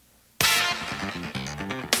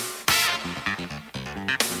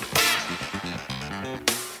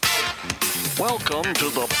Welcome to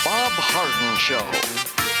the Bob Harden Show,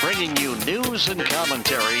 bringing you news and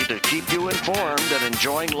commentary to keep you informed and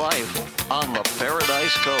enjoying life on the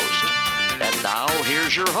Paradise Coast. And now,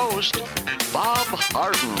 here's your host, Bob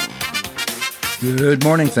Harden. Good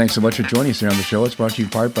morning. Thanks so much for joining us here on the show. It's brought to you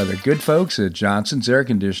in part by the good folks at Johnson's Air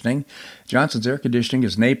Conditioning. Johnson's Air Conditioning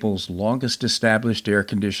is Naples' longest established air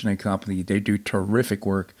conditioning company. They do terrific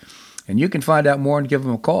work. And you can find out more and give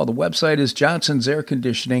them a call. The website is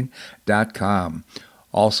johnsonsairconditioning.com.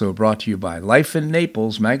 Also brought to you by Life in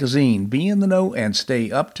Naples magazine. Be in the know and stay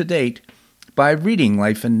up to date by reading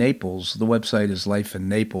Life in Naples. The website is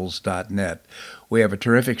lifeinnaples.net. We have a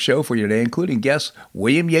terrific show for you today, including guest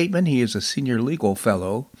William Yeatman. He is a senior legal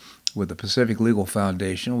fellow with the Pacific Legal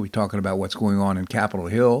Foundation. We'll be talking about what's going on in Capitol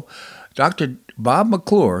Hill. Dr. Bob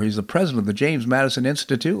McClure, he's the president of the James Madison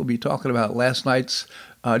Institute. We'll be talking about last night's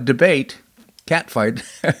debate, catfight,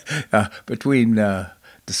 between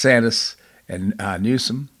DeSantis and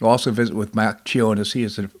Newsom. We'll also visit with Mac Chionis. He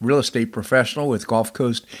is a real estate professional with Gulf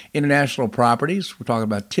Coast International Properties. We're talking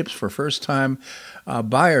about tips for first-time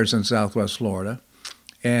buyers in Southwest Florida.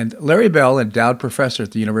 And Larry Bell, endowed professor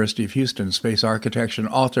at the University of Houston, space architecture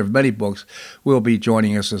and author of many books, will be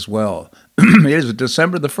joining us as well. It is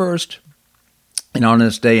December the 1st. And on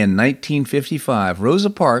this day in 1955, Rosa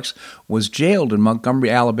Parks was jailed in Montgomery,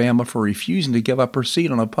 Alabama for refusing to give up her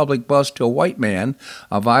seat on a public bus to a white man,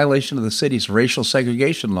 a violation of the city's racial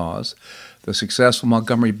segregation laws. The successful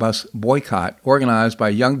Montgomery bus boycott, organized by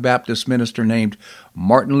a young Baptist minister named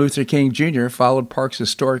Martin Luther King Jr., followed Parks'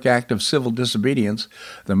 historic act of civil disobedience.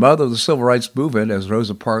 The mother of the civil rights movement, as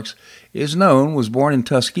Rosa Parks is known, was born in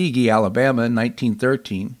Tuskegee, Alabama in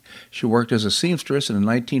 1913. She worked as a seamstress and in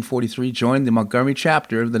 1943 joined the Montgomery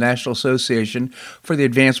chapter of the National Association for the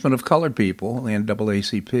Advancement of Colored People, the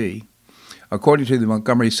NAACP. According to the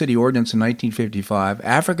Montgomery City Ordinance in 1955,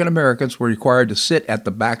 African Americans were required to sit at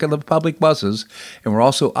the back of the public buses and were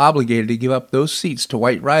also obligated to give up those seats to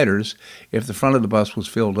white riders if the front of the bus was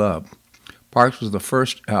filled up. Parks was the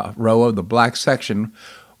first row of the black section.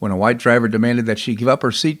 When a white driver demanded that she give up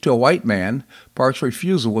her seat to a white man, Parks'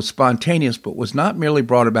 refusal was spontaneous but was not merely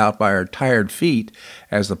brought about by her tired feet,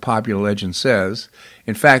 as the popular legend says.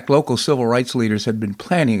 In fact, local civil rights leaders had been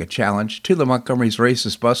planning a challenge to the Montgomery's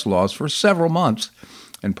racist bus laws for several months,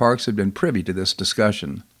 and Parks had been privy to this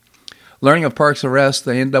discussion. Learning of Parks' arrest,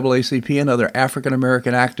 the NAACP and other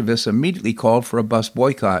African-American activists immediately called for a bus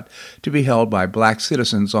boycott to be held by black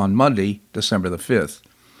citizens on Monday, December the 5th.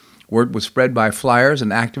 Word was spread by flyers,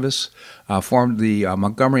 and activists formed the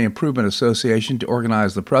Montgomery Improvement Association to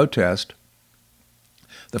organize the protest.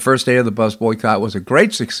 The first day of the bus boycott was a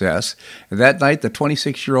great success, and that night the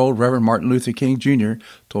 26-year-old Reverend Martin Luther King Jr.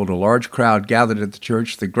 told a large crowd gathered at the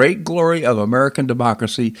church, "The great glory of American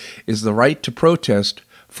democracy is the right to protest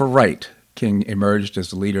for right." King emerged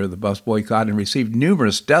as the leader of the bus boycott and received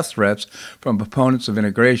numerous death threats from opponents of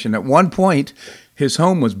integration. At one point, his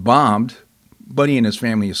home was bombed, but he and his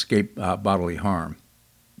family escaped bodily harm.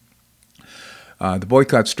 The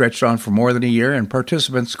boycott stretched on for more than a year, and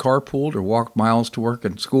participants carpooled or walked miles to work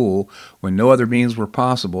and school when no other means were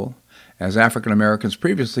possible. As African Americans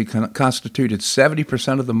previously constituted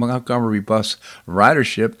 70% of the Montgomery bus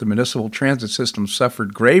ridership, the municipal transit system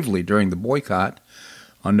suffered gravely during the boycott.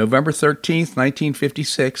 On November 13,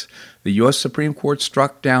 1956, the U.S. Supreme Court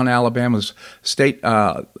struck down Alabama's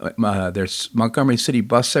their Montgomery City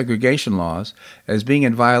bus segregation laws as being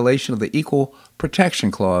in violation of the Equal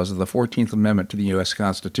Protection Clause of the 14th Amendment to the U.S.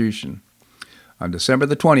 Constitution. On December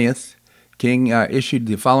the 20th, King issued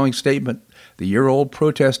the following statement: "The year-old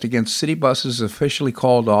protest against city buses is officially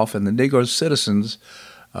called off, and the Negro citizens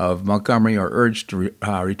of Montgomery are urged to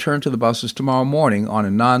return to the buses tomorrow morning on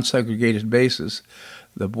a non-segregated basis."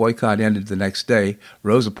 The boycott ended the next day.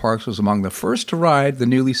 Rosa Parks was among the first to ride the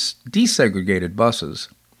newly desegregated buses.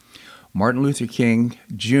 Martin Luther King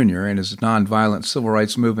Jr. and his nonviolent civil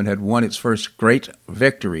rights movement had won its first great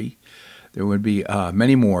victory. There would be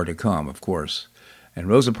many more to come, of course. And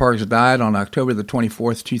Rosa Parks died on October the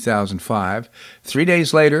 24th, 2005. 3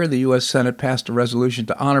 days later, the U.S. Senate passed a resolution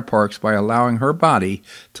to honor Parks by allowing her body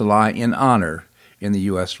to lie in honor in the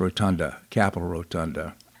U.S. Rotunda, Capitol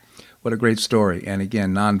Rotunda. What a great story. And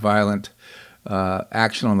again, nonviolent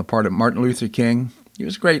action on the part of Martin Luther King. He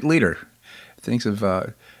was a great leader. Thinks of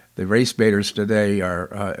the race baiters today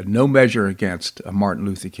are no measure against Martin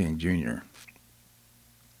Luther King Jr.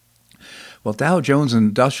 Well, Dow Jones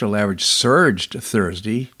Industrial Average surged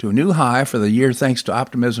Thursday to a new high for the year thanks to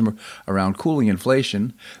optimism around cooling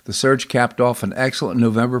inflation. The surge capped off an excellent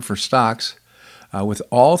November for stocks, with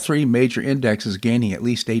all three major indexes gaining at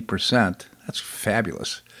least 8%. That's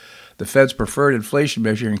fabulous. The Fed's preferred inflation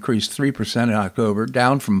measure increased 3% in October,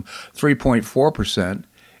 down from 3.4%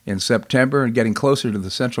 in September and getting closer to the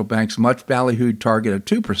central bank's much ballyhooed target of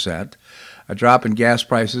 2%. A drop in gas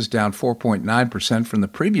prices, down 4.9% from the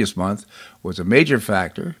previous month, was a major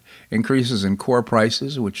factor. Increases in core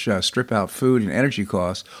prices, which strip out food and energy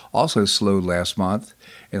costs, also slowed last month.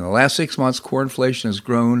 In the last 6 months, core inflation has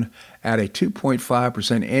grown at a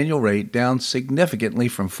 2.5% annual rate, down significantly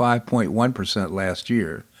from 5.1% last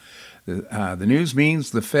year. The news means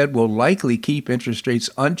the Fed will likely keep interest rates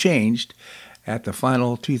unchanged at the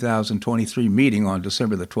final 2023 meeting on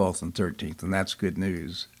December the 12th and 13th, and that's good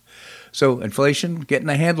news. So inflation, getting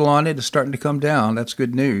a handle on it, is starting to come down. That's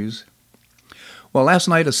good news. Well, last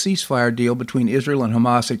night a ceasefire deal between Israel and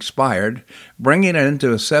Hamas expired, bringing it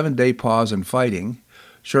into a 7-day pause in fighting.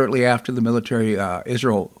 Shortly after,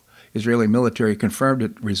 the Israeli military confirmed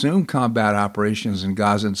it resumed combat operations in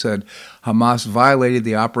Gaza and said Hamas violated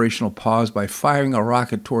the operational pause by firing a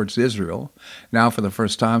rocket towards Israel. Now, for the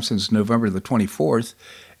first time since November the 24th,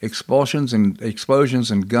 explosions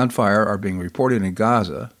and gunfire are being reported in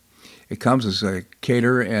Gaza. It comes as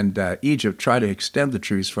Qatar and Egypt try to extend the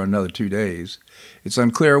truce for another 2 days. It's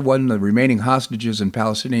unclear when the remaining hostages and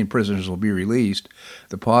Palestinian prisoners will be released.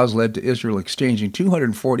 The pause led to Israel exchanging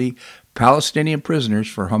 240 Palestinian prisoners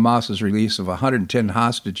for Hamas's release of 110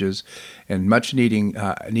 hostages and much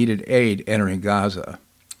needed aid entering Gaza.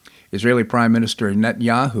 Israeli Prime Minister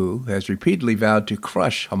Netanyahu has repeatedly vowed to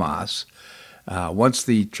crush Hamas once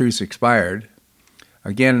the truce expired.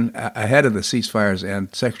 Again, ahead of the ceasefire's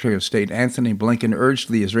end, Secretary of State Anthony Blinken urged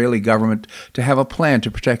the Israeli government to have a plan to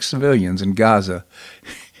protect civilians in Gaza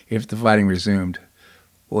if the fighting resumed.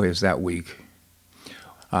 Boy, is that weak.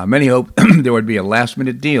 Many hope there would be a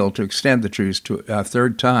last-minute deal to extend the truce to a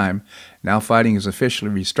third time. Now fighting is officially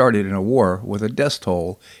restarted in a war with a death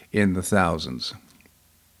toll in the thousands.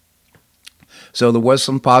 So there was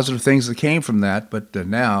some positive things that came from that, but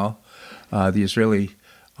now the Israeli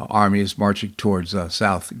army is marching towards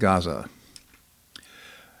South Gaza.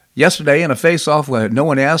 Yesterday, in a face-off no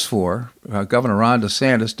one asked for, Governor Ron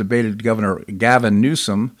DeSantis debated Governor Gavin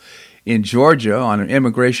Newsom in Georgia on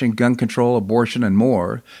immigration, gun control, abortion, and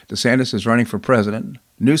more. DeSantis is running for president.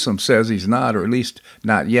 Newsom says he's not, or at least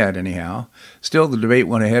not yet, anyhow. Still, the debate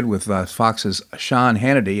went ahead with Fox's Sean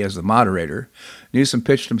Hannity as the moderator. Newsom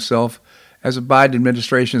pitched himself as the Biden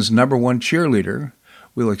administration's number one cheerleader.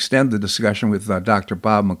 We'll extend the discussion with Dr.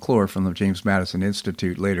 Bob McClure from the James Madison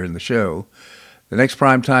Institute later in the show. The next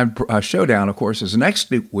primetime showdown, of course, is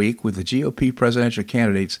next week with the GOP presidential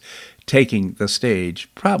candidates taking the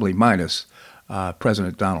stage, probably minus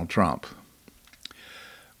President Donald Trump.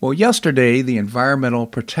 Well, yesterday, the Environmental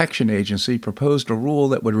Protection Agency proposed a rule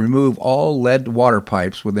that would remove all lead water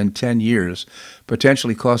pipes within 10 years,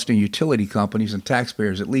 potentially costing utility companies and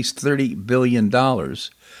taxpayers at least $30 billion.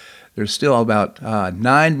 There's still about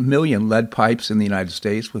 9 million lead pipes in the United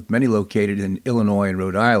States, with many located in Illinois and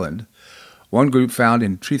Rhode Island. One group found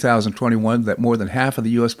in 2021 that more than half of the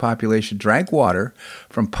U.S. population drank water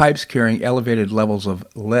from pipes carrying elevated levels of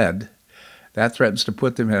lead. That threatens to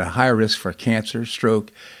put them at a higher risk for cancer,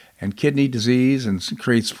 stroke, and kidney disease, and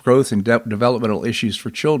creates growth and developmental issues for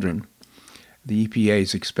children. The EPA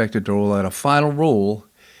is expected to roll out a final rule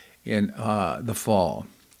in the fall.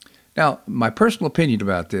 Now, my personal opinion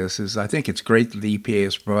about this is I think it's great that the EPA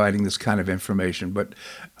is providing this kind of information, but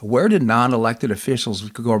where do non-elected officials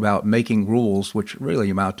go about making rules which really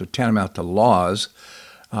amount to laws?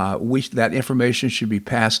 That information should be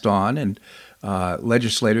passed on, and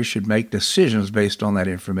legislators should make decisions based on that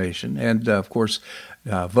information. And, of course,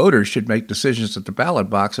 voters should make decisions at the ballot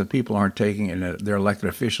box if people aren't taking, and their elected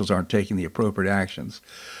officials aren't taking the appropriate actions.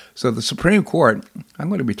 So the Supreme Court, I'm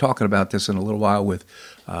going to be talking about this in a little while with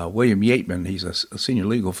William Yateman. He's a senior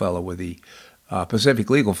legal fellow with the Pacific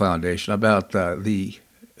Legal Foundation, about the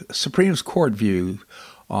Supreme Court view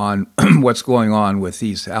on what's going on with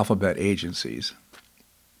these alphabet agencies.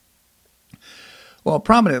 Well, a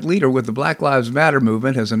prominent leader with the Black Lives Matter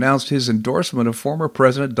movement has announced his endorsement of former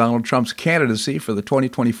President Donald Trump's candidacy for the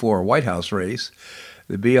 2024 White House race.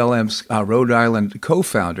 The BLM's Rhode Island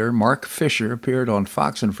co-founder, Mark Fisher, appeared on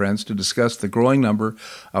Fox and Friends to discuss the growing number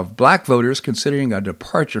of black voters considering a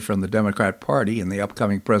departure from the Democrat Party in the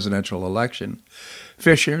upcoming presidential election.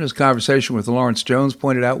 Fisher, in his conversation with Lawrence Jones,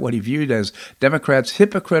 pointed out what he viewed as Democrats'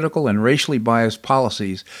 hypocritical and racially biased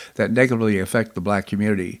policies that negatively affect the black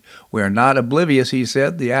community. We are not oblivious, he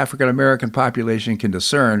said. The African-American population can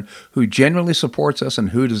discern who genuinely supports us and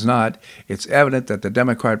who does not. It's evident that the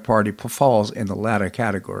Democrat Party falls in the latter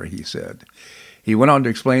category, he said. He went on to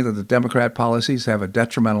explain that the Democrat policies have a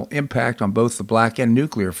detrimental impact on both the black and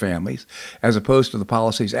nuclear families, as opposed to the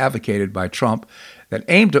policies advocated by Trump that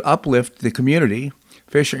aim to uplift the community.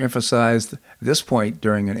 Fisher emphasized this point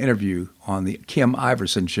during an interview on the Kim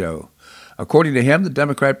Iverson show. According to him, the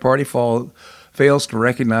Democrat Party fails to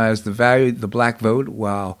recognize the value of the black vote,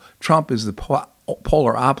 while Trump is the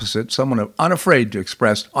polar opposite, someone unafraid to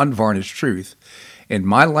express unvarnished truth. In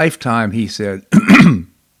my lifetime, he said,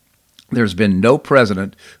 there's been no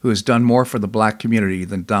president who has done more for the black community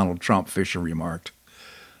than Donald Trump, Fisher remarked.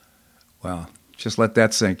 Well, just let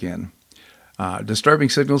that sink in. Disturbing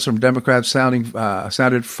signals from Democrats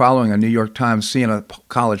sounded following a New York Times Siena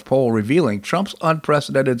College poll revealing Trump's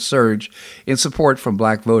unprecedented surge in support from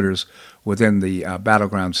black voters within the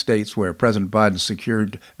battleground states where President Biden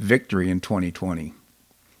secured victory in 2020.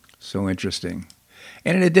 So interesting.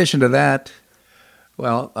 And in addition to that,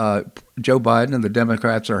 Joe Biden and the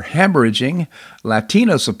Democrats are hemorrhaging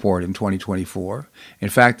Latino support in 2024. In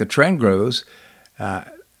fact, the trend grows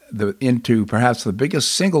into perhaps the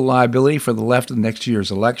biggest single liability for the left in next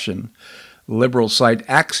year's election. The liberal site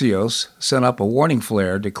Axios sent up a warning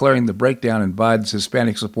flare declaring the breakdown in Biden's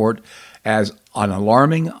Hispanic support as an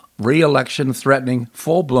alarming, re-election threatening,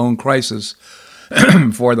 full-blown crisis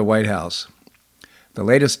for the White House. The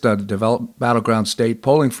latest developed battleground state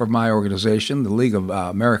polling from my organization, the League of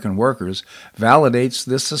American Workers, validates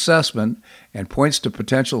this assessment and points to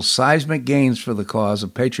potential seismic gains for the cause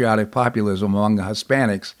of patriotic populism among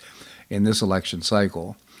Hispanics in this election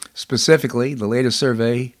cycle. Specifically, the latest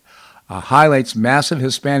survey highlights massive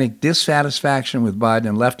Hispanic dissatisfaction with Biden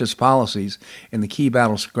and leftist policies in the key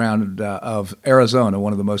battleground of Arizona,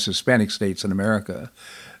 one of the most Hispanic states in America.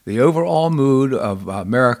 The overall mood of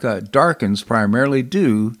America darkens primarily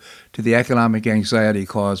due to the economic anxiety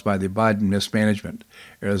caused by the Biden mismanagement.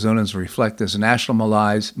 Arizonans reflect this national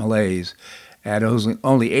malaise, and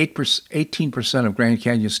only 18% of Grand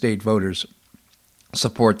Canyon State voters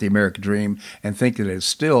support the American dream and think that it is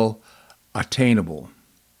still attainable.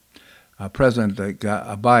 President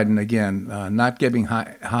Biden, again, not giving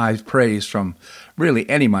high praise from really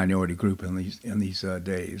any minority group in these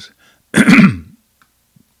days.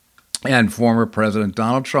 And former President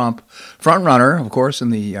Donald Trump, frontrunner, of course,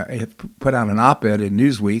 he put out an op-ed in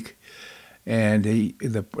Newsweek, and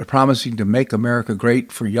promising to make America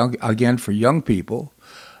great for young people.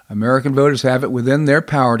 American voters have it within their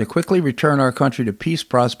power to quickly return our country to peace,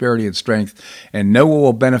 prosperity, and strength, and no one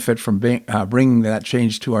will benefit from bringing that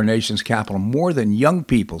change to our nation's capital more than young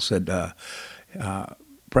people, said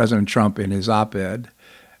President Trump in his op-ed.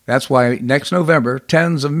 That's why next November,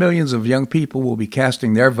 tens of millions of young people will be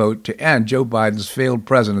casting their vote to end Joe Biden's failed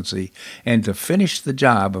presidency and to finish the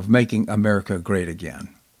job of making America great again.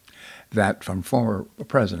 That from former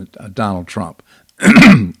President Donald Trump.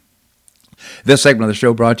 This segment of the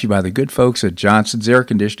show brought to you by the good folks at Johnson's Air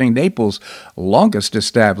Conditioning, Naples' longest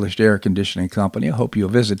established air conditioning company. I hope you'll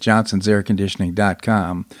visit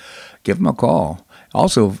johnsonsairconditioning.com. Give them a call.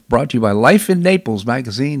 Also brought to you by Life in Naples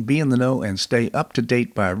magazine. Be in the know and stay up to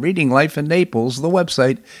date by reading Life in Naples. The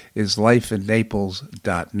website is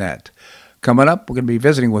lifeinnaples.net. Coming up, we're going to be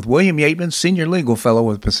visiting with William Yateman, Senior Legal Fellow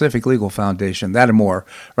with Pacific Legal Foundation. That and more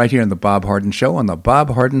right here on The Bob Harden Show on the Bob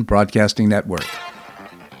Harden Broadcasting Network.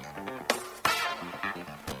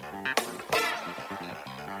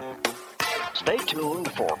 Stay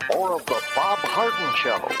tuned for more of The Bob Harden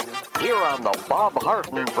Show here on the Bob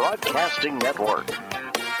Harden Broadcasting Network.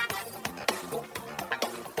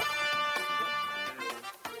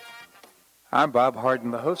 I'm Bob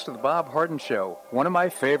Harden, the host of The Bob Harden Show. One of my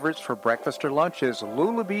favorites for breakfast or lunch is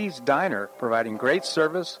Lulabee's Diner, providing great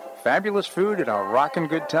service, fabulous food, and a rockin'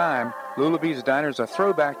 good time. Lulabee's Diner is a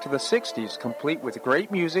throwback to the 60s, complete with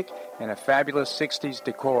great music and a fabulous 60s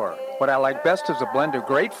decor. What I like best is a blend of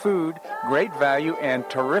great food, great value, and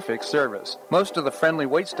terrific service. Most of the friendly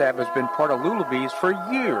waitstaff has been part of Lulabee's for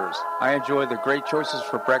years. I enjoy the great choices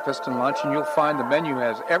for breakfast and lunch, and you'll find the menu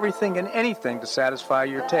has everything and anything to satisfy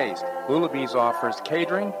your taste. Lulabee's offers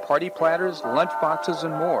catering, party platters, lunch boxes,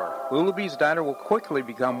 and more. Lulabee's Diner will quickly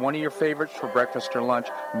become one of your favorites for breakfast or lunch.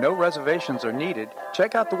 No reservations are needed.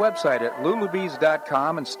 Check out the website at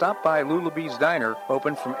lulabees.com and stop by Lulabee's Diner,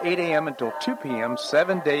 open from 8 a.m. until 2 p.m.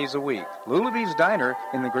 7 days a week. Lulabee's Diner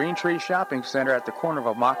in the Green Tree Shopping Center at the corner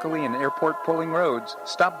of Immokalee and Airport Pulling Roads.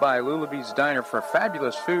 Stop by Lulabee's Diner for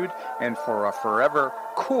fabulous food and for a forever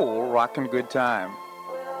cool rockin' good time.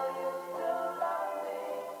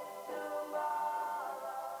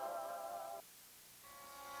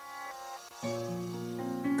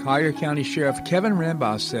 Collier County Sheriff Kevin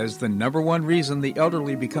Rambas says the number one reason the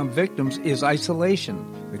elderly become victims is isolation.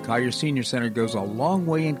 The Collier Senior Center goes a long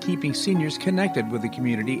way in keeping seniors connected with the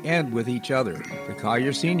community and with each other. The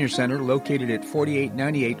Collier Senior Center, located at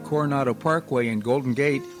 4898 Coronado Parkway in Golden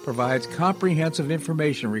Gate, provides comprehensive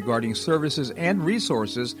information regarding services and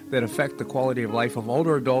resources that affect the quality of life of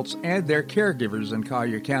older adults and their caregivers in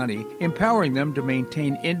Collier County, empowering them to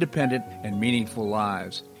maintain independent and meaningful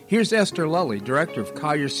lives. Here's Esther Lully, Director of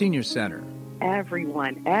Collier Senior Center.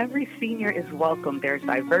 Everyone, every senior is welcome. There's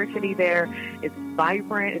diversity there. It's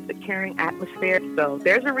vibrant. It's a caring atmosphere. So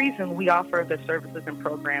there's a reason we offer the services and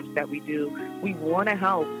programs that we do. We want to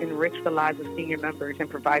help enrich the lives of senior members and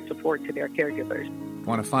provide support to their caregivers.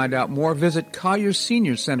 Want to find out more? Visit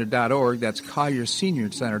CollierSeniorCenter.org. That's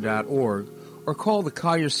CollierSeniorCenter.org. Or call the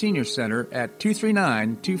Collier Senior Center at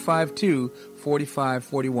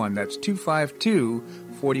 239-252-4541. That's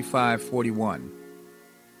 252-4541.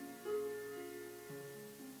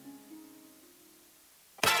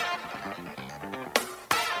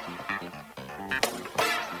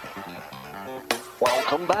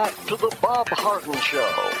 Welcome back to the Bob Harden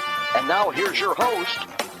Show. And now here's your host,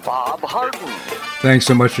 Bob Harden. Thanks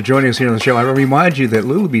so much for joining us here on the show. I remind you that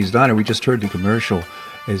Lulabee's Diner, we just heard the commercial,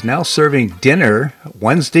 is now serving dinner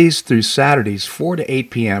Wednesdays through Saturdays, 4 to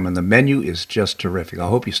 8 p.m., and the menu is just terrific. I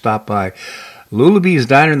hope you stop by Lulabee's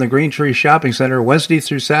Diner in the Green Tree Shopping Center, Wednesday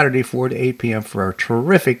through Saturday, 4 to 8 p.m. for our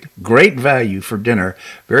terrific, great value for dinner.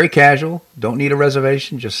 Very casual, don't need a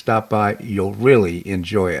reservation, just stop by. You'll really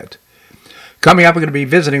enjoy it. Coming up, we're going to be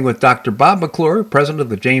visiting with Dr. Bob McClure, president of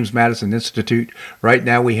the James Madison Institute. Right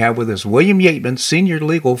now we have with us William Yeatman, senior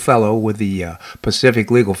legal fellow with the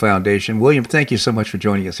Pacific Legal Foundation. William, thank you so much for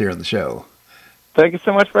joining us here on the show. Thank you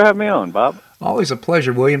so much for having me on, Bob. Always a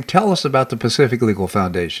pleasure, William. Tell us about the Pacific Legal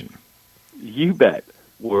Foundation. You bet.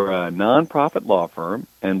 We're a nonprofit law firm,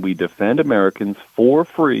 and we defend Americans for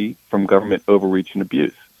free from government overreach and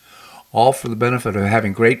abuse. All for the benefit of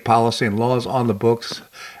having great policy and laws on the books.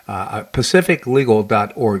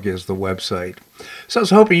 PacificLegal.org is the website. So I was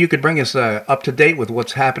hoping you could bring us up to date with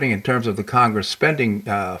what's happening in terms of the Congress spending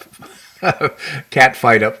cat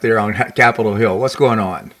fight up there on Capitol Hill. What's going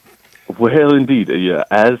on? Well, indeed,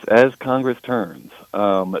 as Congress turns.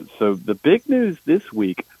 So the big news this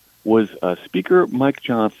week was Speaker Mike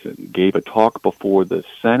Johnson gave a talk before the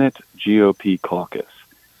Senate GOP caucus,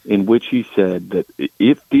 in which he said that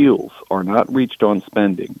if deals are not reached on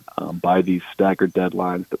spending by these staggered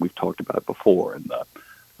deadlines that we've talked about before and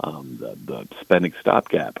the spending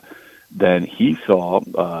stopgap, then he saw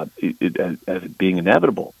it as being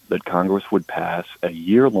inevitable that Congress would pass a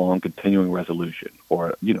year-long continuing resolution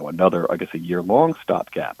or, another, a year-long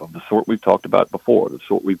stopgap of the sort we've talked about before, the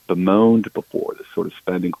sort we've bemoaned before, the sort of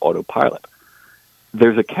spending autopilot.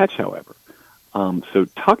 There's a catch, however. So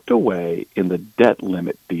tucked away in the debt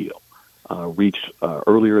limit deal reached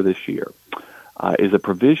earlier this year is a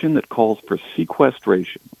provision that calls for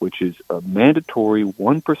sequestration, which is a mandatory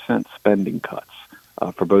 1% spending cuts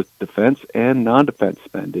for both defense and non-defense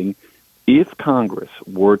spending if Congress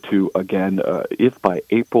were to, if by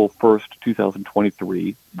April 1st,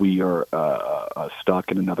 2023, we are stuck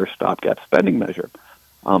in another stopgap spending measure.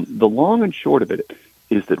 The long and short of it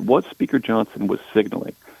is that what Speaker Johnson was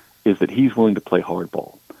signaling is that he's willing to play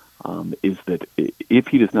hardball, is that if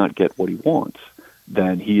he does not get what he wants,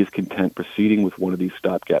 then he is content proceeding with one of these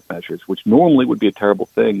stopgap measures, which normally would be a terrible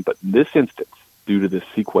thing, but in this instance, due to this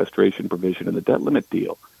sequestration provision in the debt limit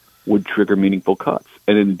deal, would trigger meaningful cuts.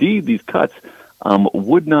 And indeed, these cuts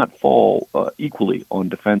would not fall equally on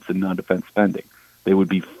defense and non-defense spending. They would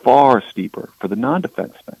be far steeper for the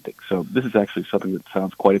non-defense spending. So this is actually something that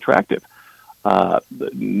sounds quite attractive. Now,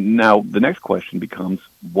 the next question becomes,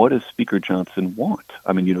 what does Speaker Johnson want?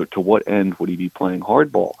 To what end would he be playing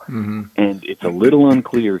hardball? Mm-hmm. And it's a little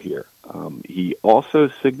unclear here. He also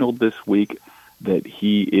signaled this week that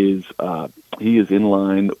he is in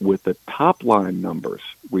line with the top line numbers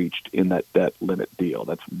reached in that debt limit deal.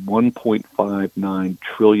 That's $1.59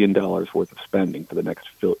 trillion worth of spending for the next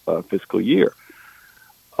fiscal year.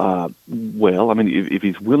 If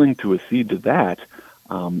he's willing to accede to that,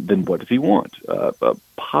 then what does he want?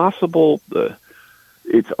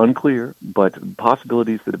 It's unclear, but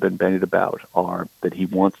possibilities that have been bandied about are that he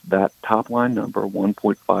wants that top line number,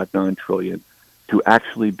 $1.59 trillion, to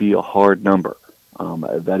actually be a hard number.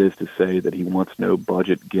 That is to say that he wants no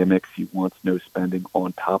budget gimmicks. He wants no spending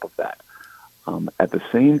on top of that. At the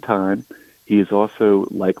same time, he is also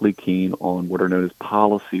likely keen on what are known as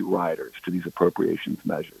policy riders to these appropriations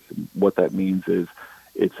measures. And what that means is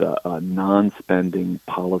it's a non-spending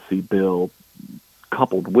policy bill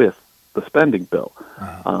coupled with the spending bill,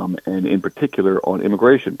 and in particular on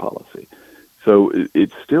immigration policy. So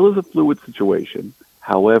it still is a fluid situation.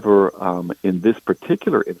 However, in this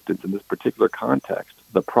particular instance, in this particular context,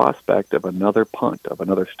 the prospect of another punt, of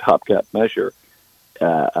another stopgap measure,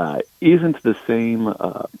 isn't the same,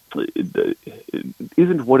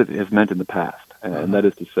 isn't what it has meant in the past. And that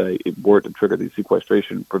is to say, it were to trigger these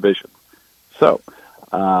sequestration provisions. So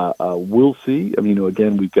we'll see. I mean,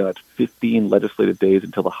 again, we've got 15 legislative days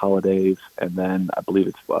until the holidays, and then I believe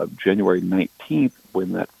it's January 19th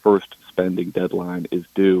when that first spending deadline is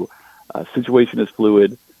due. Situation is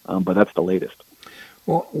fluid, but that's the latest.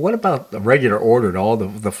 Well, what about the regular order and all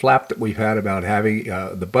the flap that we've had about having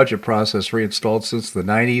the budget process reinstalled since the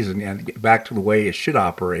 90s and get back to the way it should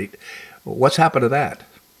operate? What's happened to that?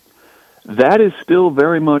 That is still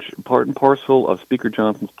very much part and parcel of Speaker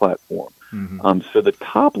Johnson's platform. Mm-hmm. So the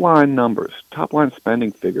top-line numbers, top-line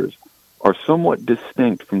spending figures, are somewhat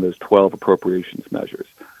distinct from those 12 appropriations measures.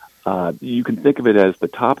 You can think of it as the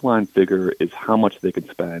top-line figure is how much they can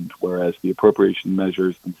spend, whereas the appropriation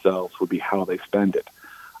measures themselves would be how they spend it.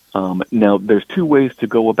 Now, there's two ways to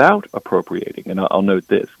go about appropriating, and I'll note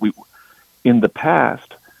this. In the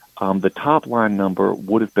past, the top-line number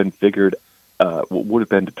would have been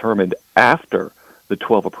determined after the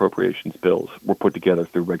 12 appropriations bills were put together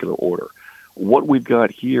through regular order. What we've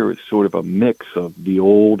got here is sort of a mix of the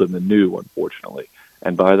old and the new, unfortunately.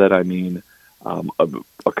 And by that I mean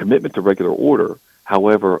a commitment to regular order,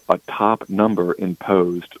 however, a top number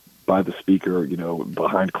imposed by the speaker,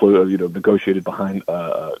 behind negotiated behind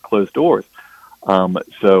closed doors.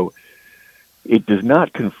 So it does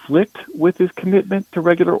not conflict with his commitment to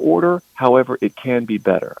regular order. However, it can be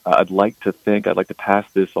better. I'd like to pass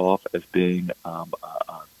this off as being a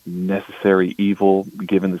necessary evil,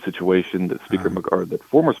 given the situation that that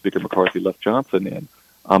former Speaker McCarthy left Johnson in.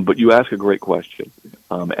 But you ask a great question,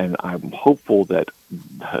 and I'm hopeful that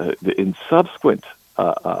in subsequent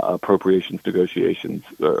appropriations negotiations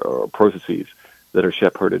or processes that are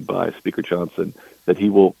shepherded by Speaker Johnson, that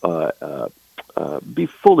he will be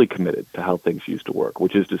fully committed to how things used to work,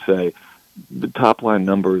 which is to say the top-line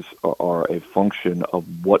numbers are a function of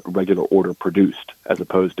what regular order produced, as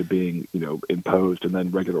opposed to being imposed, and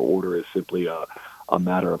then regular order is simply a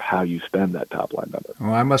matter of how you spend that top-line number.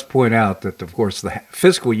 Well, I must point out that, of course, the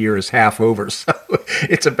fiscal year is half over, so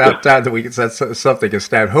it's about time that we can set something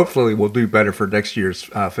established. Hopefully we'll do better for next year's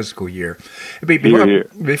fiscal year.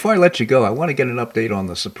 Before I let you go, I want to get an update on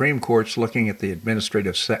the Supreme Court's looking at the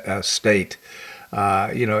administrative state.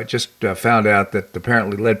 It just found out that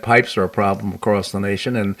apparently lead pipes are a problem across the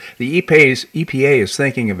nation, and the EPA is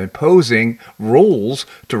thinking of imposing rules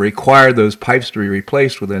to require those pipes to be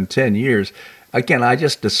replaced within 10 years. Again, I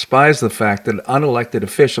just despise the fact that unelected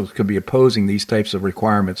officials could be opposing these types of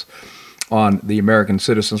requirements on the American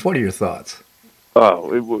citizens. What are your thoughts?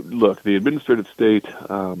 Look, the administrative state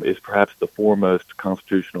is perhaps the foremost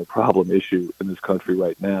constitutional problem issue in this country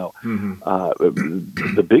right now.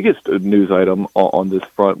 Mm-hmm. The biggest news item on this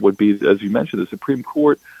front would be, as you mentioned, the Supreme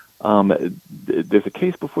Court. There's a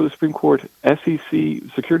case before the Supreme Court, SEC,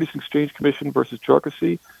 Securities and Exchange Commission versus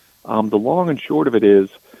Jharkhasi. The long and short of it is,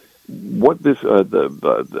 what this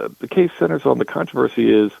the case centers on, the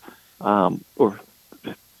controversy is,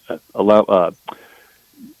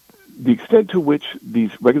 the extent to which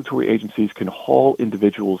these regulatory agencies can haul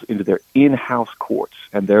individuals into their in-house courts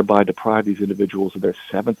and thereby deprive these individuals of their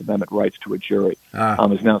Seventh Amendment rights to a jury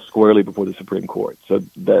is now squarely before the Supreme Court. So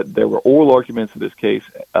there were oral arguments in this case,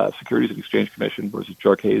 Securities and Exchange Commission versus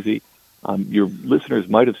Jharkhasi. Your listeners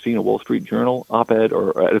might have seen a Wall Street Journal op-ed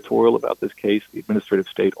or editorial about this case, the administrative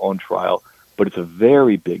state on trial, but it's a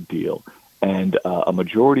very big deal. And a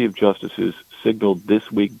majority of justices signaled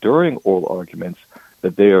this week during oral arguments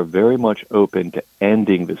that they are very much open to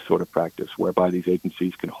ending this sort of practice, whereby these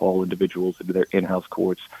agencies can haul individuals into their in-house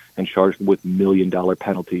courts and charge them with $1 million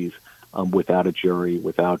penalties without a jury,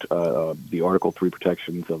 without the Article III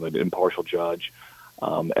protections of an impartial judge,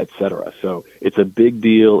 et cetera. So it's a big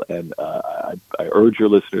deal, and I urge your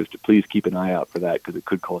listeners to please keep an eye out for that, because it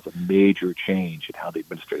could cause a major change in how the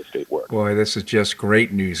administrative state works. Boy, this is just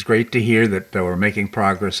great news. Great to hear that we're making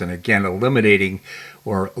progress and, again, eliminating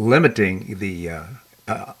or limiting the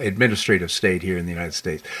administrative state here in the United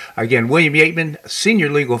States. Again, William Yeatman, Senior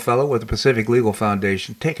Legal Fellow with the Pacific Legal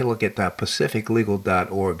Foundation. Take a look at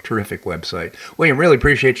pacificlegal.org. Terrific website. William, really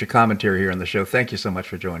appreciate your commentary here on the show. Thank you so much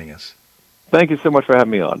for joining us. Thank you so much for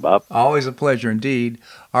having me on, Bob. Always a pleasure indeed.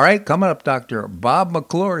 All right, coming up, Dr. Bob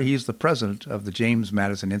McClure. He's the president of the James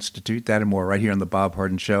Madison Institute. That and more right here on The Bob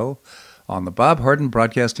Harden Show on the Bob Harden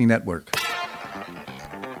Broadcasting Network.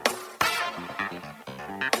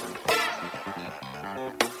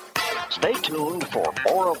 Stay tuned for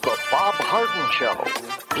more of The Bob Harden Show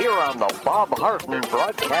here on the Bob Harden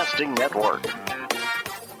Broadcasting Network.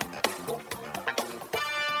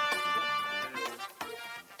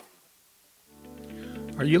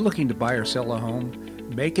 Are you looking to buy or sell a home?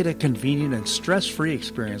 Make it a convenient and stress-free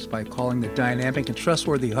experience by calling the dynamic and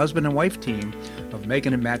trustworthy husband and wife team of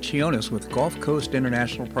Megan and Matt Chionis with Gulf Coast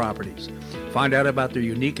International Properties. Find out about their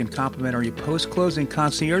unique and complimentary post-closing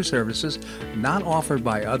concierge services not offered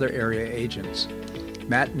by other area agents.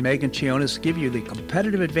 Matt and Megan Chionis give you the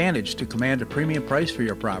competitive advantage to command a premium price for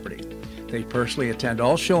your property. They personally attend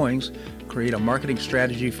all showings, create a marketing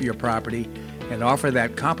strategy for your property, and offer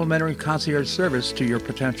that complimentary concierge service to your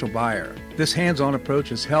potential buyer. This hands-on approach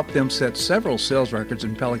has helped them set several sales records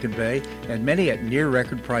in Pelican Bay and many at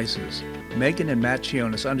near-record prices. Megan and Matt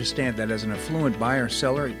Chionis understand that as an affluent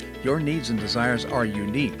buyer-seller, your needs and desires are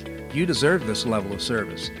unique. You deserve this level of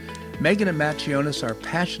service. Megan and Matt Chionis are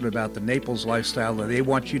passionate about the Naples lifestyle and they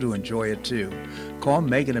want you to enjoy it too. Call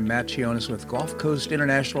Megan and Matt Chionis with Gulf Coast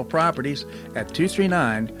International Properties at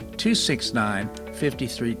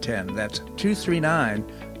 239-269-5310. That's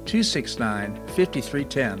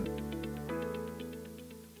 239-269-5310.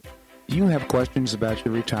 Do you have questions about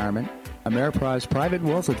your retirement? Ameriprise Private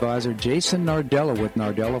Wealth Advisor Jason Nardella with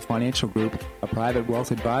Nardella Financial Group, a private wealth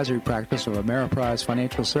advisory practice of Ameriprise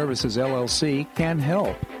Financial Services, LLC, can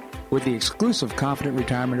help. With the exclusive Confident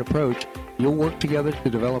Retirement approach, you'll work together to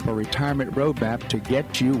develop a retirement roadmap to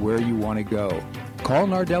get you where you want to go. Call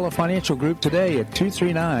Nardella Financial Group today at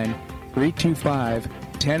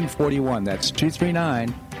 239-325-1041. That's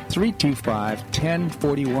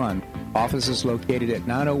 239-325-1041. Office is located at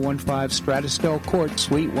 9015 Stratosdale Court,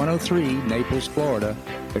 Suite 103, Naples, Florida.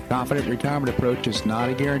 The Confident Retirement approach is not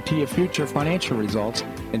a guarantee of future financial results.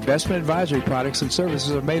 Investment advisory products and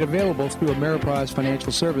services are made available through Ameriprise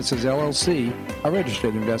Financial Services, LLC, a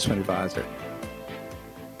registered investment advisor.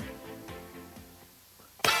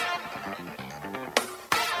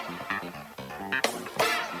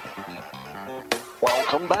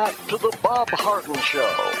 Welcome back to the Bob Harden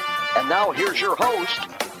Show. And now here's your host,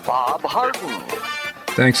 Bob Harden.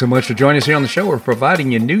 Thanks so much for joining us here on the show. We're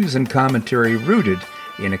providing you news and commentary rooted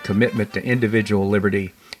in a commitment to individual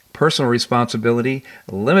liberty, personal responsibility,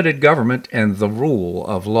 limited government, and the rule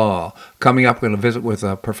of law. Coming up, we're going to visit with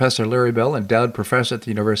Professor Larry Bell, endowed professor at the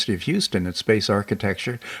University of Houston in space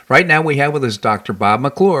architecture. Right now we have with us Dr. Bob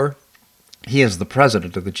McClure. He is the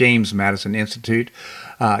president of the James Madison Institute.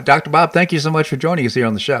 Dr. Bob, thank you so much for joining us here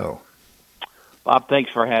on the show. Bob,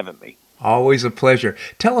 thanks for having me. Always a pleasure.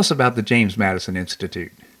 Tell us about the James Madison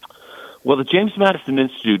Institute. Well, the James Madison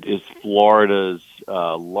Institute is Florida's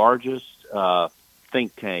largest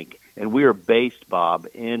think tank, and we are based, Bob,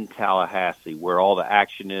 in Tallahassee, where all the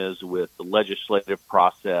action is with the legislative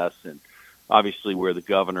process and obviously where the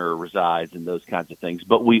governor resides and those kinds of things.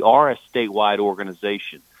 But we are a statewide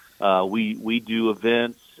organization. We do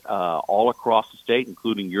events all across the state,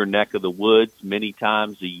 including your neck of the woods, many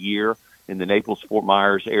times a year in the Naples-Fort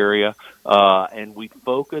Myers area, and we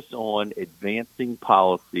focus on advancing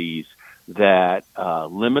policies that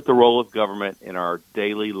limit the role of government in our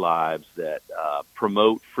daily lives, that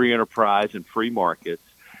promote free enterprise and free markets,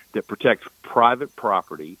 that protect private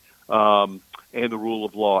property, and the rule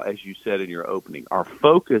of law, as you said in your opening. Our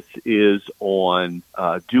focus is on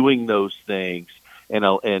doing those things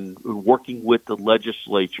and working with the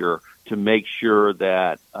legislature to make sure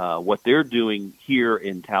that what they're doing here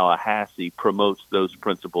in Tallahassee promotes those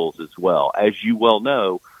principles as well. As you well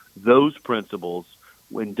know, those principles,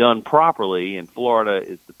 when done properly, and Florida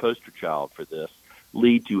is the poster child for this,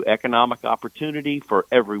 lead to economic opportunity for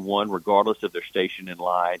everyone, regardless of their station in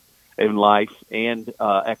life, and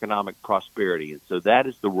economic prosperity. And so that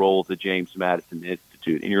is the role of the James Madison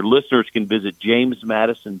Institute. And your listeners can visit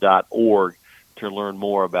jamesmadison.org to learn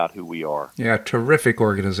more about who we are. Yeah, terrific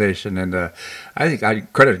organization. And I think I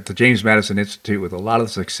credit the James Madison Institute with a lot of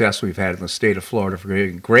the success we've had in the state of Florida for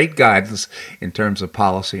giving great guidance in terms of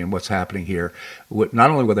policy and what's happening here, not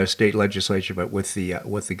only with our state legislature, but with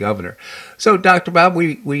the governor. So, Dr. Bob,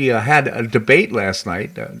 we had a debate last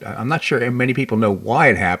night. I'm not sure many people know why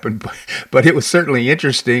it happened, but it was certainly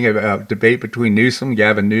interesting, a debate between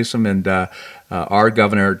Gavin Newsom, and our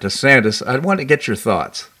Governor DeSantis. I want to get your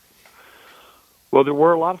thoughts. Well, there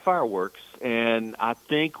were a lot of fireworks, and I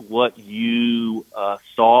think what you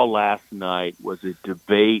saw last night was a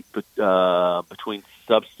debate between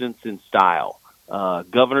substance and style.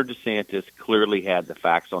 Governor DeSantis clearly had the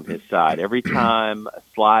facts on his side. Every time a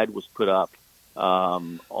slide was put up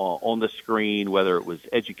on the screen, whether it was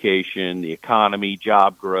education, the economy,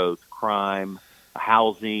 job growth, crime,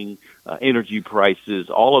 housing, energy prices,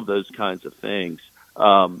 all of those kinds of things,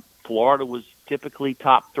 Florida was typically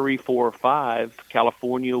top 3, 4, or 5.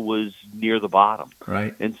 California was near the bottom.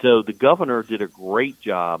 Right. And so the governor did a great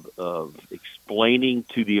job of explaining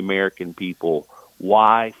to the American people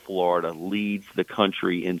why Florida leads the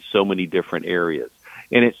country in so many different areas.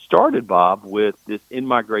 And it started, Bob, with this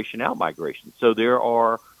in-migration, out-migration. So there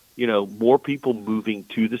are, more people moving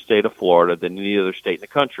to the state of Florida than any other state in the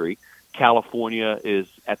country. California is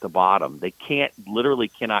at the bottom. They literally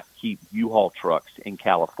cannot keep U-Haul trucks in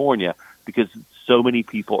California because so many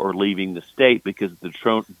people are leaving the state because of the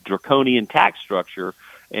draconian tax structure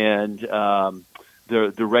and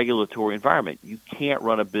the regulatory environment. You can't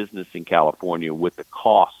run a business in California with the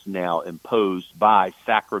costs now imposed by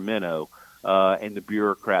Sacramento and the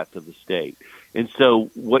bureaucrats of the state. And so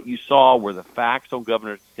what you saw were the facts on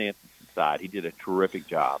Governor DeSantis' side. He did a terrific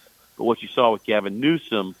job. But what you saw with Gavin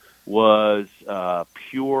Newsom was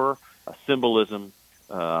pure symbolism,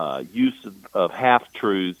 use of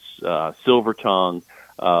half-truths, silver tongue,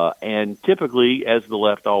 and typically, as the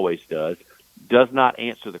left always does not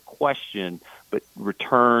answer the question, but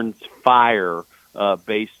returns fire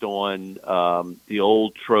based on the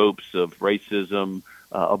old tropes of racism,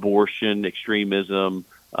 abortion, extremism,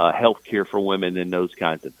 health care for women, and those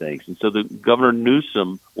kinds of things. And so the Governor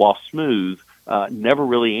Newsom, while smooth, never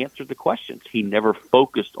really answered the questions. He never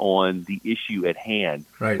focused on the issue at hand,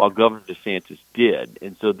 right, while Governor DeSantis did.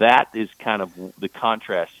 And so that is kind of the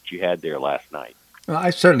contrast that you had there last night. Well,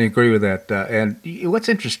 I certainly agree with that. And what's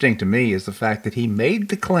interesting to me is the fact that he made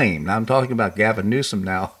the claim, now I'm talking about Gavin Newsom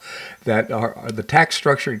now, that the tax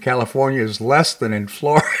structure in California is less than in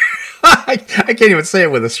Florida. I can't even say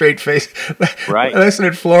it with a straight face. Right. Less than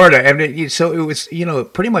in Florida. And so it was,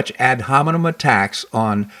 pretty much ad hominem attacks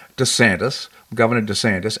on DeSantis, Governor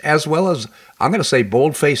DeSantis, as well as, I'm going to say,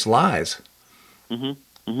 bold-faced lies.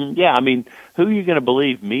 Mm-hmm. Mm-hmm. Yeah, I mean, who are you going to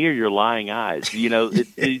believe, me or your lying eyes?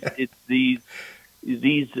 It's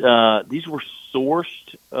these were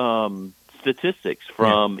sourced statistics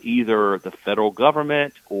from either the federal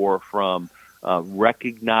government or from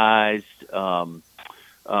recognized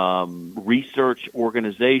research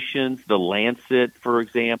organizations, the Lancet, for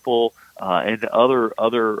example, and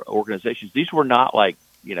other organizations. These were not like,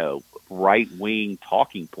 right-wing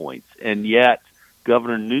talking points, and yet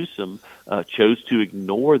Governor Newsom chose to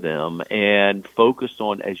ignore them and focused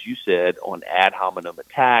on, as you said, on ad hominem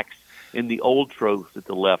attacks in the old tropes that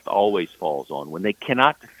the left always falls on. When they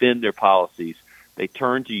cannot defend their policies, they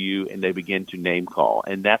turn to you and they begin to name call.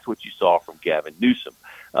 And that's what you saw from Gavin Newsom.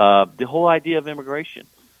 The whole idea of immigration,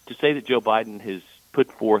 to say that Joe Biden has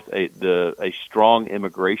put forth a strong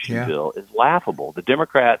immigration bill is laughable. The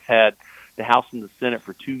Democrats had the House and the Senate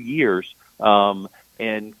for 2 years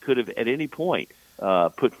and could have at any point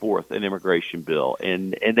put forth an immigration bill,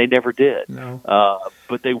 and they never did. No.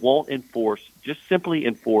 But they won't simply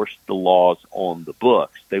enforce the laws on the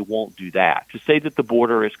books. They won't do that. To say that the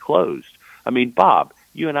border is closed, I mean, Bob,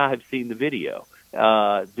 you and I have seen the videos.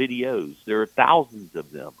 There are thousands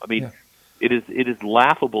of them. I mean, it is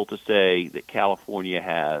laughable to say that California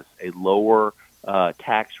has a lower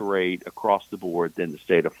tax rate across the board than the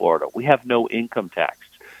state of Florida. We have no income tax.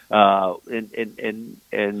 And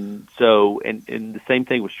the same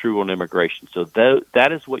thing was true on immigration. So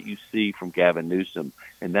that is what you see from Gavin Newsom,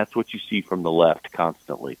 and that's what you see from the left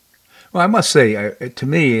constantly. Well, I must say, to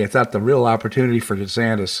me, I thought the real opportunity for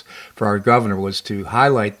DeSantis, for our governor, was to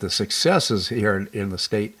highlight the successes here in the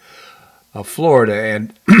state of Florida,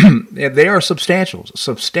 and they are substantial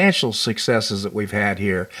successes that we've had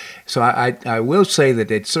here. So I will say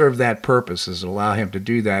that it served that purpose, is to allow him to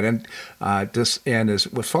do that. And as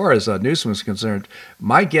far as Newsom is concerned,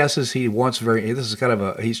 my guess is he's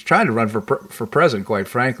trying to run for president. Quite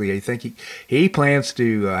frankly, I think he plans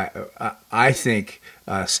to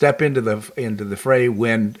step into the fray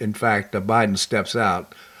when, in fact, Biden steps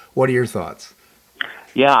out. What are your thoughts?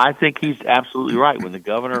 Yeah, I think he's absolutely right. When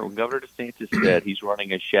Governor DeSantis said he's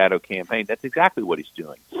running a shadow campaign, that's exactly what he's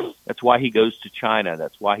doing. That's why he goes to China.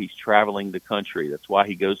 That's why he's traveling the country. That's why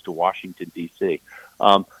he goes to Washington, D.C.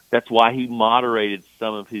 That's why he moderated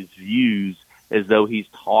some of his views as though he's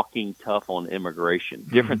talking tough on immigration,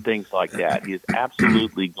 different things like that. He is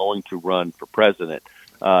absolutely going to run for president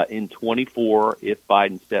in 24 if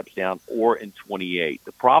Biden steps down, or in 28.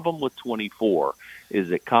 The problem with 24 is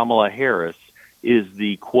that Kamala Harris is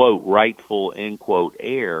the, quote, rightful, end quote,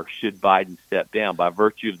 heir should Biden step down by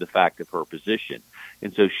virtue of the fact of her position.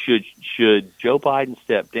 And so should Joe Biden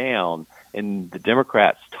step down and the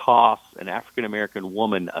Democrats toss an African-American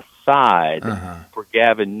woman aside for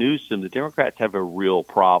Gavin Newsom, the Democrats have a real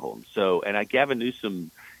problem. So, and Gavin Newsom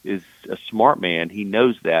is a smart man. He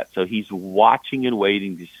knows that. So he's watching and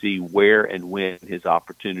waiting to see where and when his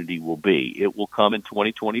opportunity will be. It will come in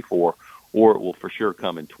 2024, or it will for sure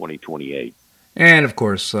come in 2028. And, of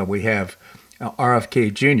course, we have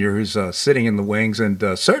RFK Jr., who's sitting in the wings. And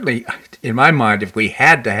certainly, in my mind, if we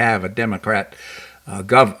had to have a Democrat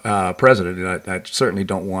president, and I certainly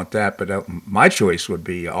don't want that, but my choice would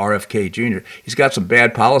be RFK Jr. He's got some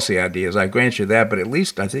bad policy ideas, I grant you that, but at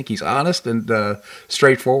least I think he's honest and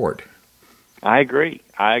straightforward. I agree,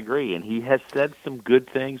 and he has said some good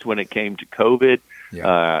things when it came to COVID.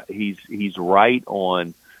 Yeah. He's right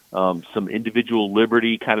on some individual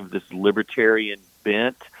liberty, kind of this libertarian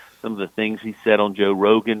bent. Some of the things he said on Joe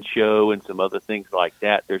Rogan's show and some other things like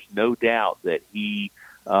that. There's no doubt that he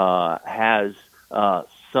has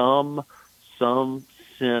some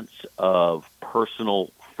sense of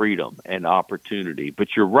personal freedom and opportunity.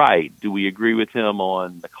 But you're right. Do we agree with him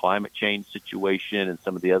on the climate change situation and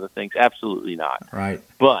some of the other things? Absolutely not. Right.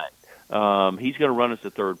 But he's going to run as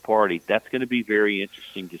a third party. That's going to be very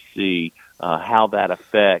interesting to see how that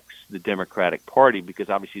affects the Democratic Party,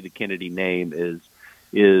 because obviously the Kennedy name is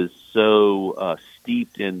so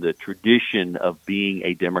steeped in the tradition of being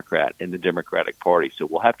a Democrat in the Democratic Party. So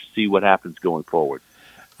we'll have to see what happens going forward.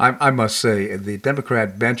 I must say, the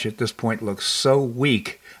Democrat bench at this point looks so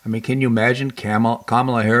weak. I mean, can you imagine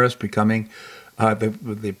Kamala Harris becoming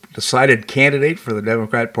the decided candidate for the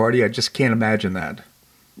Democrat Party? I just can't imagine that.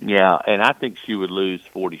 Yeah, and I think she would lose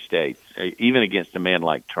 40 states, even against a man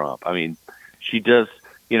like Trump. I mean, she does,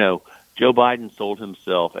 Joe Biden sold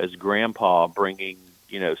himself as grandpa bringing,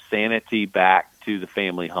 sanity back to the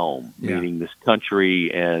family home, meaning this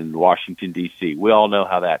country and Washington, D.C. We all know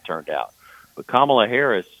how that turned out. But Kamala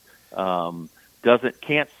Harris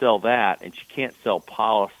can't sell that, and she can't sell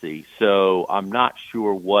policy. So I'm not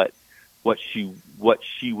sure what she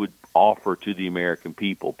would offer to the American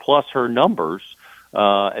people. Plus, her numbers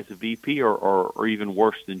as a VP are even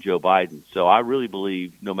worse than Joe Biden. So I really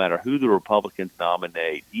believe no matter who the Republicans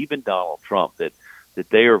nominate, even Donald Trump, that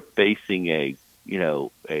they are facing a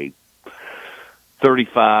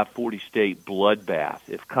 35, 40 state bloodbath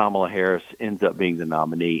if Kamala Harris ends up being the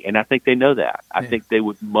nominee. And I think they know that. I think they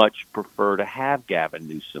would much prefer to have Gavin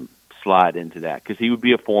Newsom slide into that, because he would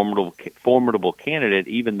be a formidable candidate,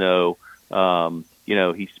 even though,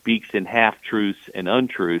 he speaks in half-truths and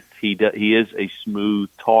untruths. He is a smooth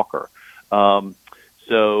talker.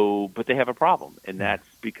 But they have a problem, and that's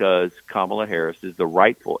because Kamala Harris is the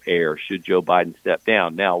rightful heir should Joe Biden step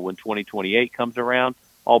down. Now, when 2028 comes around,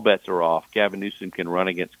 all bets are off. Gavin Newsom can run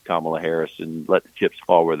against Kamala Harris and let the chips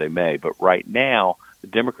fall where they may. But right now, the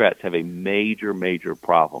Democrats have a major, major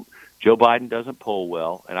problem. Joe Biden doesn't poll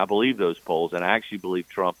well, and I believe those polls, and I actually believe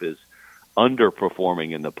Trump is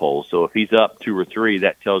underperforming in the polls. So if he's up 2 or 3,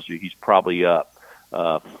 that tells you he's probably up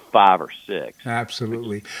 5 or 6.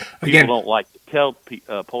 Absolutely. People don't like to tell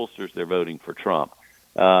pollsters they're voting for Trump.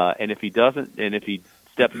 And if he doesn't, and if he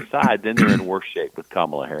steps aside, then they're in worse shape with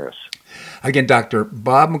Kamala Harris. Again, Dr.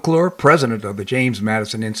 Bob McClure, president of the James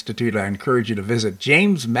Madison Institute. I encourage you to visit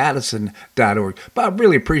jamesmadison.org. Bob,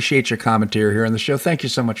 really appreciate your commentary here on the show. Thank you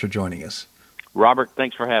so much for joining us. Robert,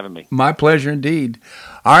 thanks for having me. My pleasure indeed.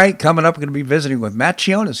 All right, coming up, we're going to be visiting with Matt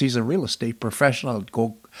Chionis. He's a real estate professional at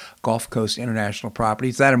Gulf Coast International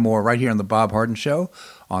Properties. That and more right here on The Bob Harden Show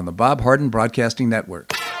on the Bob Harden Broadcasting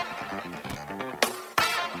Network.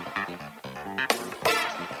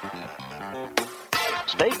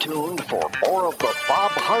 Stay tuned for more of The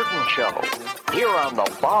Bob Harden Show here on the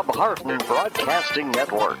Bob Harden Broadcasting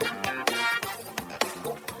Network.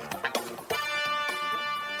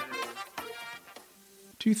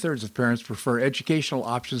 Two-thirds of parents prefer educational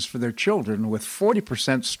options for their children, with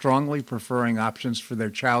 40% strongly preferring options for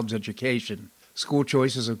their child's education. School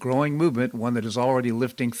choice is a growing movement, one that is already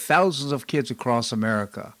lifting thousands of kids across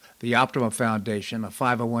America. The Optima Foundation, a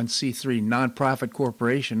 501c3 nonprofit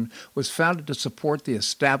corporation, was founded to support the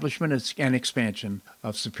establishment and expansion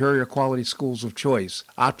of superior quality schools of choice.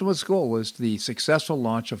 Optima's goal is the successful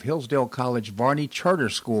launch of Hillsdale College Varney Charter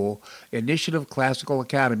School, Initiative Classical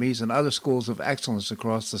Academies, and other schools of excellence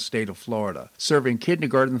across the state of Florida, serving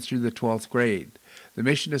kindergarten through the 12th grade. The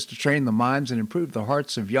mission is to train the minds and improve the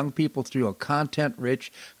hearts of young people through a content-rich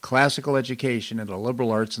classical education in the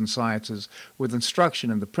liberal arts and sciences with instruction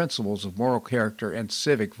in the principles of moral character and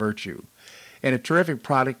civic virtue. And a terrific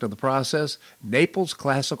product of the process, Naples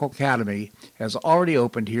Classical Academy has already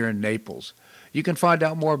opened here in Naples. You can find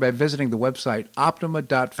out more by visiting the website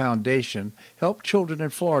optima.foundation. Help children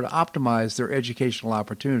in Florida optimize their educational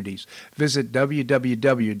opportunities. Visit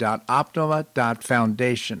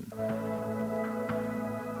www.optima.foundation.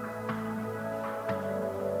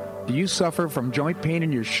 Do you suffer from joint pain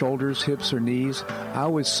in your shoulders, hips, or knees? I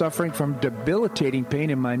was suffering from debilitating pain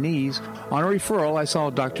in my knees. On a referral, I saw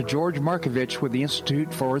Dr. George Markovich with the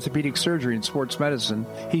Institute for Orthopedic Surgery and Sports Medicine.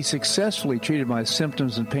 He successfully treated my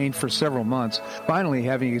symptoms and pain for several months. Finally,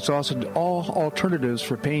 having exhausted all alternatives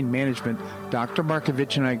for pain management, Dr.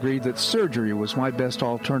 Markovich and I agreed that surgery was my best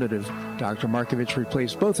alternative. Dr. Markovich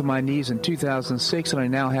replaced both of my knees in 2006, and I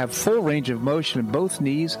now have full range of motion in both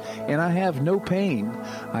knees, and I have no pain.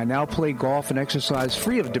 I now play golf and exercise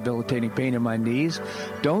free of debilitating pain in my knees.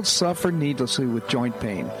 Don't suffer needlessly with joint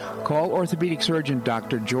pain. Call orthopedic surgeon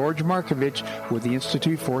Dr. George Markovich with the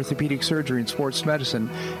Institute for Orthopedic Surgery and Sports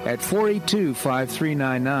Medicine at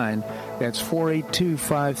 482-5399. That's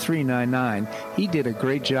 482-5399. He did a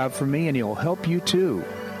great job for me, and he'll help you too.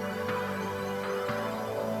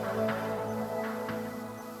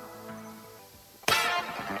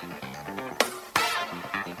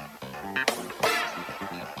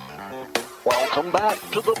 Welcome back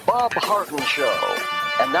to the Bob Harden Show.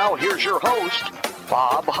 And now here's your host,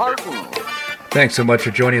 Bob Harden. Thanks so much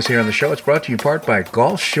for joining us here on the show. It's brought to you in part by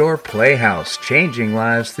Gulf Shore Playhouse, changing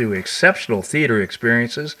lives through exceptional theater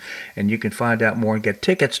experiences. And you can find out more and get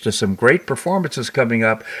tickets to some great performances coming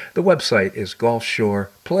up. The website is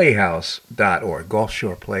gulfshoreplayhouse.org,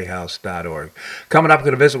 gulfshoreplayhouse.org. Coming up, we're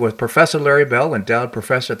going to visit with Professor Larry Bell, endowed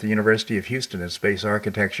professor at the University of Houston in space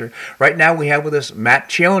architecture. Right now we have with us Matt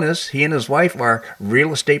Chionis. He and his wife are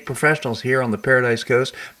real estate professionals here on the Paradise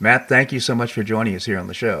Coast. Matt, thank you so much for joining us here on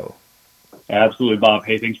the show. Absolutely, Bob.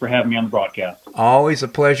 Hey, thanks for having me on the broadcast. Always a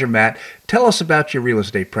pleasure, Matt. Tell us about your real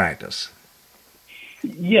estate practice.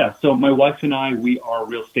 Yeah, so my wife and I, we are a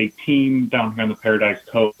real estate team down here on the Paradise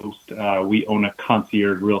Coast. We own a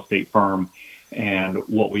concierge real estate firm, and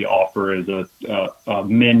what we offer is a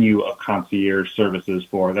menu of concierge services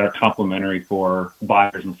that are complimentary for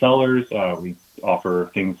buyers and sellers. We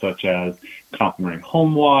offer things such as complimentary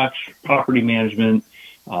home watch, property management,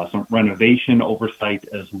 some renovation oversight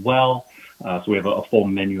as well. So we have a full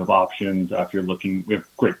menu of options. If you're looking, we have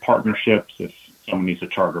great partnerships. If someone needs to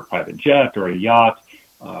charter a private jet or a yacht,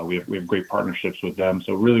 we have great partnerships with them.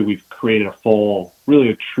 So really, we've created a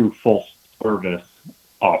true full service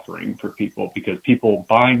offering for people, because people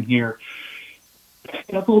buying here, that's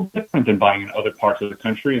a little different than buying in other parts of the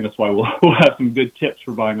country, and that's why we'll have some good tips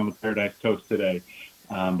for buying on the Paradise Coast today.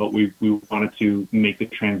 But we wanted to make the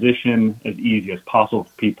transition as easy as possible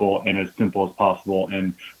for people and as simple as possible,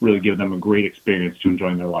 and really give them a great experience to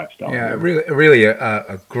enjoying their lifestyle. Yeah, really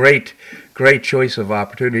a great choice of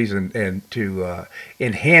opportunities and to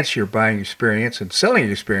enhance your buying experience and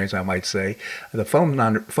selling experience, I might say. The phone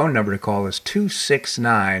number to call is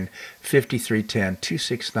 269-5310,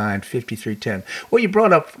 269-5310. Well, you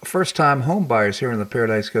brought up first-time home buyers here on the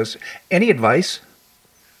Paradise Coast. Any advice?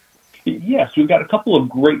 Yes, we've got a couple of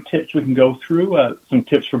great tips we can go through. Some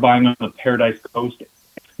tips for buying on the Paradise Coast,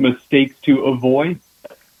 mistakes to avoid,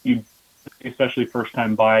 especially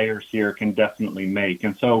first-time buyers here can definitely make.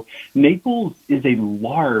 And so Naples is a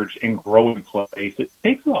large and growing place. It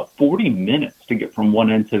takes about 40 minutes to get from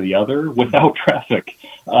one end to the other without traffic,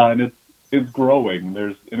 and it's growing.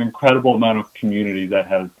 There's an incredible amount of community that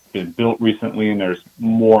has been built recently, and there's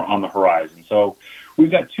more on the horizon. So we've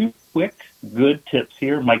got two quick, good tips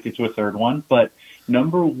here. Might get to a third one, but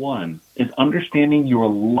number one is understanding your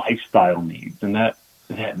lifestyle needs, and that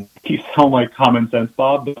you sound like common sense,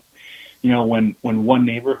 Bob. But when one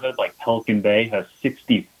neighborhood like Pelican Bay has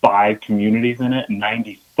 65 communities in it and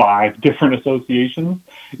 95 different associations,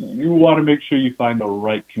 you want to make sure you find the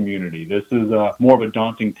right community. This is more of a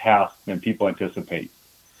daunting task than people anticipate.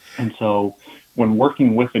 And so when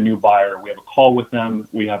working with a new buyer, we have a call with them.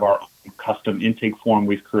 We have our custom intake form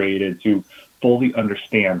we've created to fully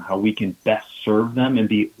understand how we can best serve them and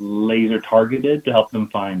be laser targeted to help them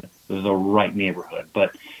find the right neighborhood.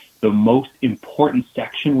 But the most important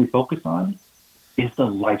section we focus on is the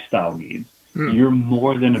lifestyle needs. You're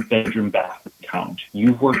more than a bedroom bath account.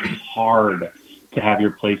 You've worked hard to have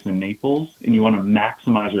your place in Naples, and you want to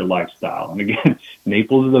maximize your lifestyle. And again,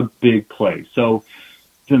 Naples is a big place. So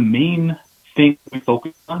the main thing we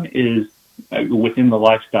focus on is within the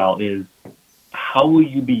lifestyle is how will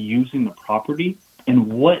you be using the property,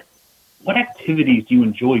 and what activities do you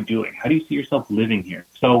enjoy doing? How do you see yourself living here?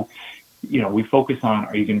 So, we focus on,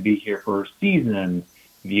 are you going to be here for a season,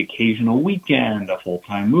 the occasional weekend, a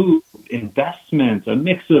full-time move, investments, a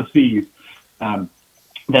mix of these?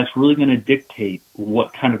 That's really going to dictate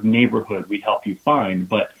what kind of neighborhood we help you find.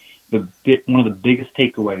 But one of the biggest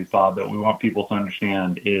takeaways, Bob, that we want people to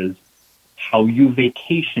understand is how you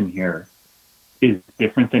vacation here is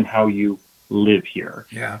different than how you live here.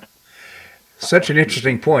 Yeah. Such an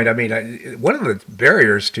interesting point. I mean, one of the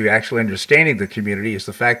barriers to actually understanding the community is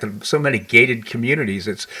the fact that so many gated communities.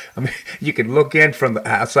 You can look in from the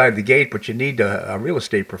outside the gate, but you need a real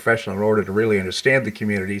estate professional in order to really understand the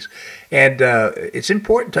communities. And it's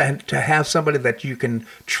important to have somebody that you can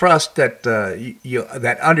trust that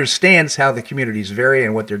that understands how the communities vary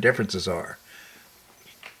and what their differences are.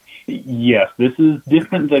 Yes, this is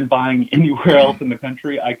different than buying anywhere else in the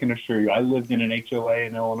country. I can assure you. I lived in an HOA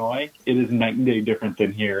in Illinois. It is night and day different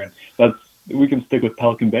than here, and we can stick with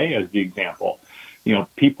Pelican Bay as the example.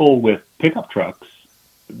 People with pickup trucks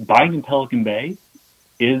buying in Pelican Bay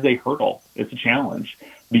is a hurdle. It's a challenge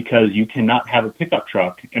because you cannot have a pickup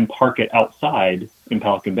truck and park it outside in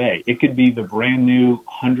Pelican Bay. It could be the brand new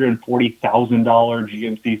 $140,000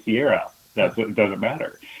 GMC Sierra. It doesn't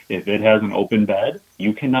matter. If it has an open bed,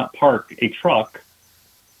 you cannot park a truck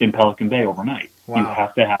in Pelican Bay overnight. Wow. You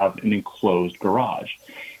have to have an enclosed garage.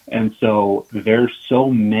 And so there's so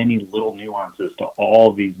many little nuances to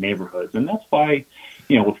all these neighborhoods. And that's why,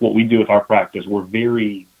 with what we do with our practice, we're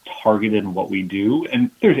very targeted in what we do.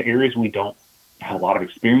 And there's areas we don't have a lot of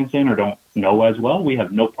experience in or don't know as well. We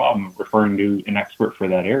have no problem referring to an expert for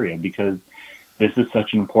that area because this is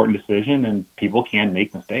such an important decision and people can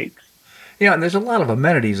make mistakes. And there's a lot of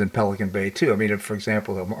amenities in Pelican Bay, too. I mean, for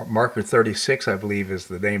example, Marker 36, I believe, is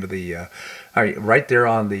the name of the, right there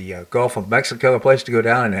on the Gulf of Mexico, a place to go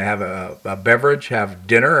down and have a beverage, have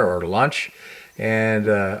dinner or lunch, and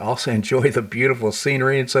also enjoy the beautiful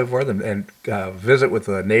scenery and so forth, and visit with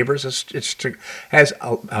the neighbors. It has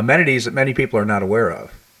amenities that many people are not aware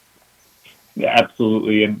of. Yeah,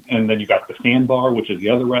 absolutely. And then you got the Sandbar, which is the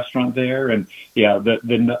other restaurant there. And,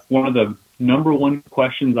 one of the number one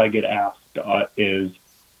questions I get asked is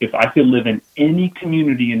if I could live in any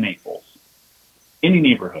community in Naples, any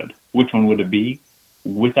neighborhood, which one would it be?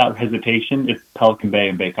 Without hesitation, it's Pelican Bay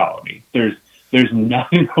and Bay Colony. There's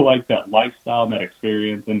nothing like that lifestyle, that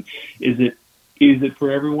experience. And is it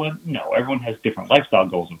for everyone? No, everyone has different lifestyle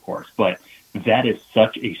goals, of course, but that is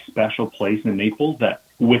such a special place in Naples that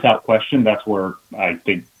without question, that's where I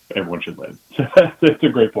think everyone should live. It's a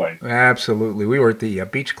great place. Absolutely. We were at the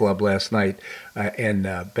beach club last night in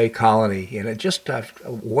Bay Colony, and it just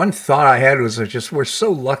one thought I had was just we're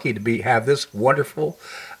so lucky to have this wonderful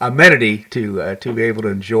amenity to be able to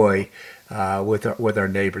enjoy with our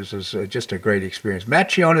neighbors. It was just a great experience. Matt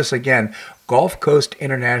Chionis, again, Gulf Coast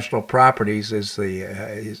International Properties is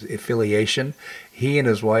his affiliation. He and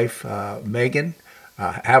his wife Megan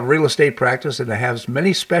have real estate practice and has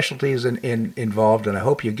many specialties involved, and I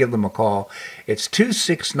hope you give them a call. It's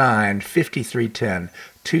 269-5310,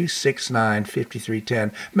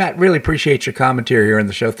 269-5310. Matt, really appreciate your commentary here on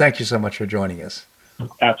the show. Thank you so much for joining us.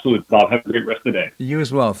 Absolutely, Bob. Have a great rest of the day. You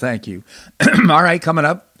as well. Thank you. All right, coming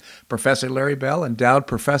up, Professor Larry Bell, endowed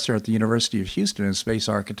professor at the University of Houston in space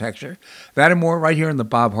architecture. That and more right here on The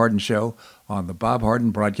Bob Harden Show on the Bob Harden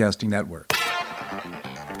Broadcasting Network.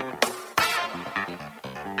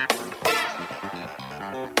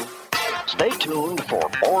 Stay tuned for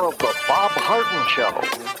more of The Bob Harden Show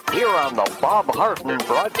here on the Bob Harden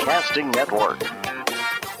Broadcasting Network.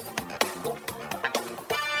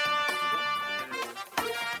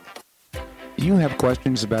 Do you have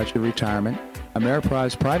questions about your retirement?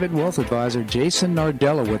 Ameriprise Private Wealth Advisor Jason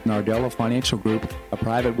Nardella with Nardella Financial Group, a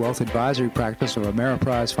private wealth advisory practice of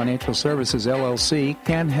Ameriprise Financial Services, LLC,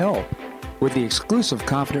 can help. With the exclusive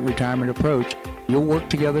Confident Retirement approach, you'll work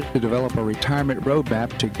together to develop a retirement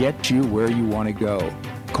roadmap to get you where you want to go.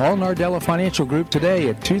 Call Nardella Financial Group today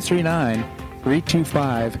at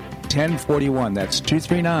 239-325-1041. That's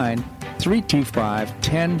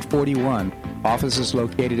 239-325-1041. Office is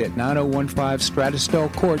located at 9015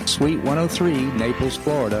 Stratosdale Court, Suite 103, Naples,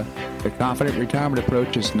 Florida. The Confident Retirement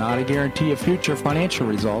approach is not a guarantee of future financial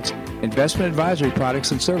results. Investment advisory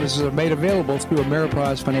products and services are made available through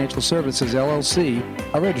Ameriprise Financial Services, LLC,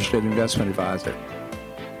 a registered investment advisor.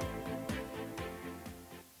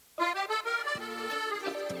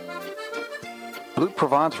 Blue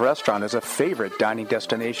Provence Restaurant is a favorite dining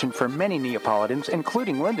destination for many Neapolitans,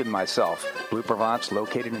 including Linda and myself. Blue Provence,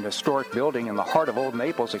 located in a historic building in the heart of Old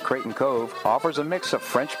Naples at Creighton Cove, offers a mix of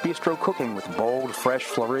French bistro cooking with bold, fresh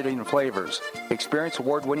Floridian flavors. Experience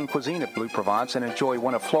award-winning cuisine at Blue Provence and enjoy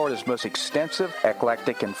one of Florida's most extensive,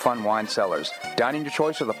 eclectic, and fun wine cellars. Dining your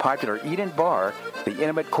choice of the popular Eden Bar, the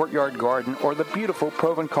intimate Courtyard Garden, or the beautiful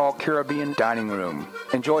Provencal Caribbean Dining Room.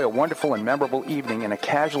 Enjoy a wonderful and memorable evening in a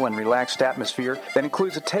casual and relaxed atmosphere that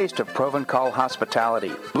includes a taste of Provencal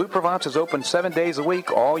hospitality. Blue Provence is open 7 days a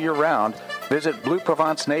week all year round. Visit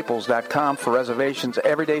BlueProvenceNaples.com for reservations,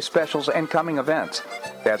 everyday specials, and coming events.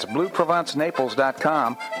 That's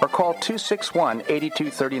BlueProvenceNaples.com or call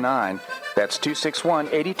 261-8239. That's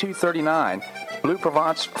 261-8239. Blue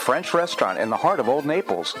Provence French Restaurant in the heart of Old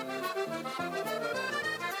Naples.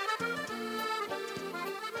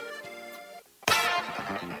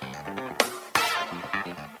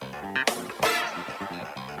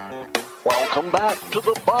 Welcome back to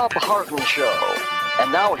the Bob Harden Show.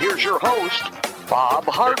 And now here's your host, Bob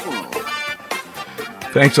Harden.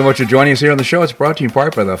 Thanks so much for joining us here on the show. It's brought to you in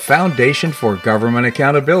part by the Foundation for Government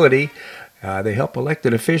Accountability. They help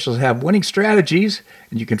elected officials have winning strategies,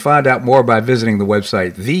 and you can find out more by visiting the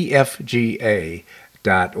website, thefga.org.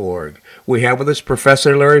 We have with us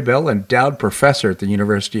Professor Larry Bell, endowed professor at the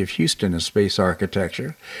University of Houston in space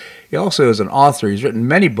architecture. He also is an author. He's written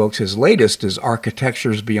many books. His latest is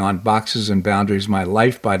Architectures Beyond Boxes and Boundaries, My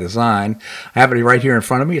Life by Design. I have it right here in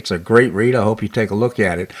front of me. It's a great read. I hope you take a look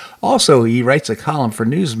at it. Also, he writes a column for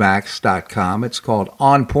Newsmax.com. It's called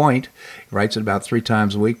On Point. He writes it about 3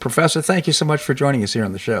 times a week. Professor, thank you so much for joining us here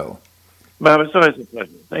on the show. Bob, it's always a pleasure.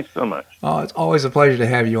 Thanks so much. Oh, it's always a pleasure to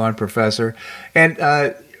have you on, Professor. And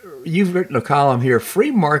you've written a column here,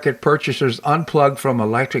 Free Market Purchasers Unplugged from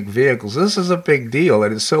Electric Vehicles. This is a big deal,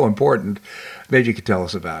 and it's so important. Maybe you could tell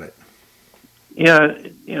us about it. Yeah,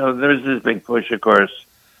 there's this big push, of course,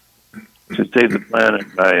 to save the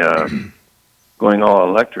planet by going all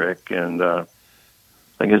electric. And I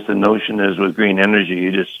guess the notion is with green energy,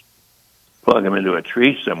 you just plug them into a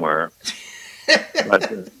tree somewhere.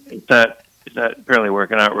 But it's not apparently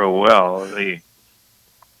working out real well.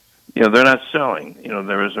 They're not selling.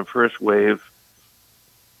 There was a first wave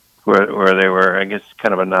where they were, I guess,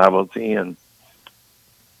 kind of a novelty, and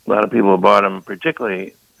a lot of people bought them,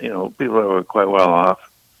 particularly, people that were quite well off.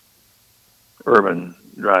 Urban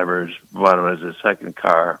drivers bought them as a second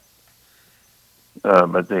car,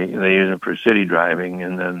 but they use them for city driving,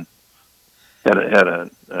 and then had a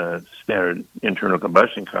standard internal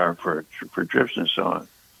combustion car for trips and so on.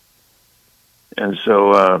 And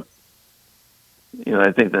so,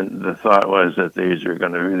 I think the thought was that these are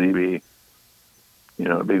going to really be,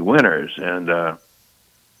 big winners, and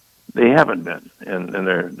they haven't been, and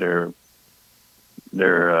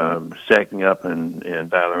they're stacking up in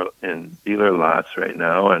dealer lots right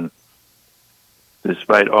now, and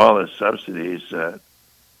despite all the subsidies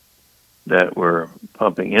that we're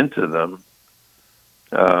pumping into them,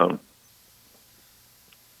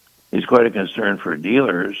 it's quite a concern for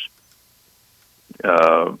dealers.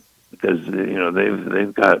 Because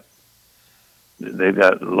they've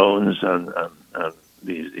got loans on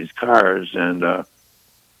these cars, and I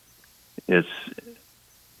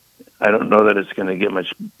don't know that it's going to get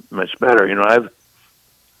much better. I've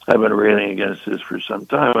been railing against this for some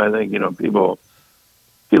time. I think people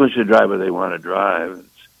should drive what they want to drive.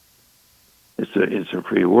 It's a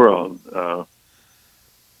free world, but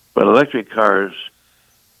electric cars.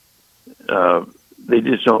 They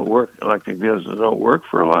just don't work. Electric vehicles don't work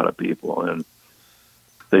for a lot of people, and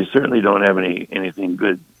they certainly don't have anything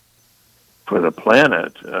good for the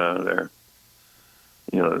planet.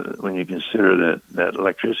 When you consider that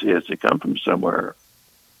electricity has to come from somewhere,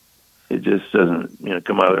 it just doesn't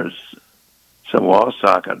come out of some wall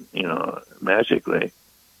socket magically.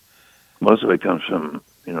 Most of it comes from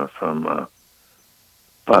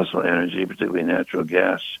fossil energy, particularly natural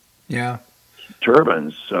gas. Yeah.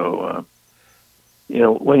 Turbines. So.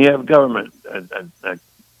 When you have government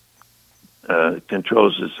control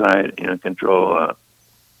society,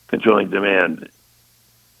 controlling demand,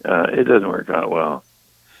 it doesn't work out well.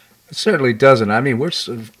 It certainly doesn't. I mean,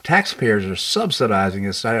 taxpayers are subsidizing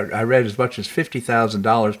this. I read as much as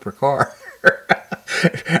 $50,000 per car.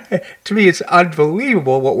 To me, it's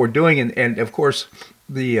unbelievable what we're doing, and of course,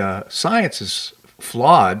 the science is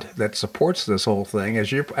flawed that supports this whole thing,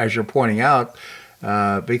 as you're pointing out.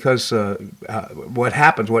 Because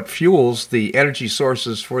what fuels the energy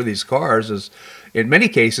sources for these cars is, in many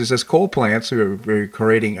cases, is coal plants who are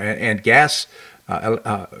creating, and gas,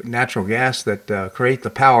 natural gas that create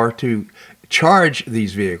the power to charge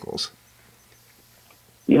these vehicles.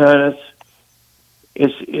 Yeah,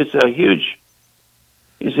 it's a huge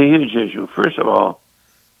issue. First of all,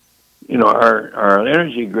 our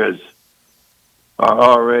energy grids are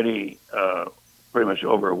already pretty much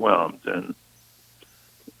overwhelmed, and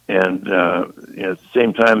at the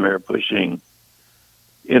same time, they're pushing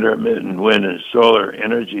intermittent wind and solar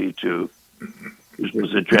energy to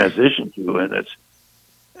transition to, and it's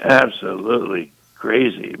absolutely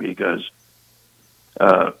crazy because,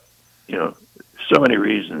 so many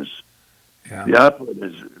reasons Yeah. The output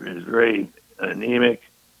is very anemic.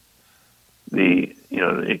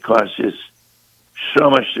 It costs just so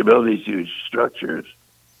much to build these huge structures.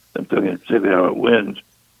 I'm talking particularly about wind,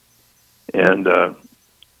 and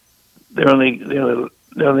they're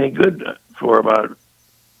only good for about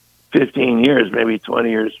 15 years, maybe 20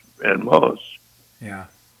 years at most. Yeah.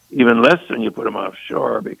 Even less when you put them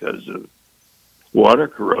offshore because of water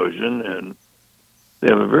corrosion, and they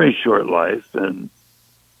have a very short life and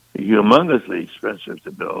humongously expensive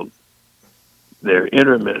to build. They're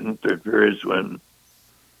intermittent. There are periods when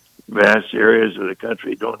vast areas of the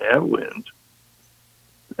country don't have wind.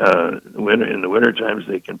 In the winter times,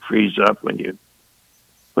 they can freeze up when you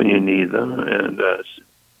need them, and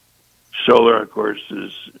solar, of course,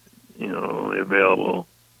 is only available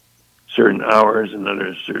certain hours and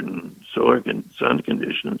under certain sun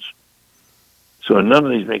conditions. So none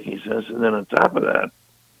of these make any sense. And then on top of that,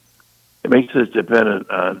 it makes us dependent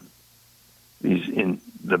on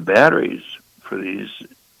the batteries for the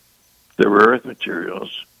rare earth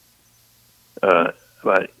materials.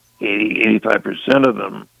 About 85% of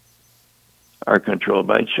them are controlled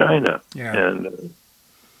by China, and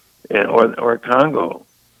or Congo,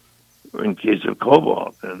 in case of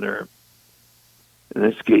cobalt, and they're in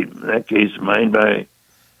that case mined by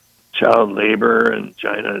child labor and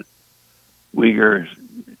China Uyghur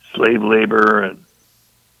slave labor, and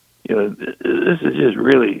this is just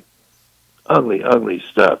really ugly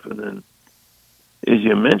stuff. And then, as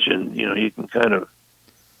you mentioned, you can kind of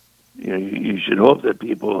you should hope that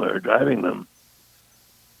people are driving them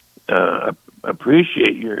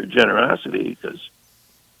appreciate your generosity, because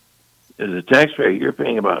as a taxpayer, you're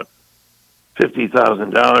paying about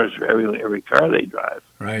 $50,000 for every car they drive.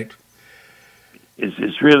 Right.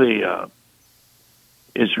 It's really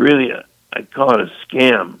I'd call it a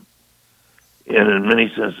scam, and in many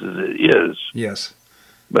senses it is. Yes.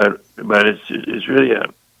 But it's really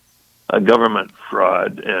a government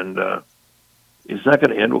fraud, and it's not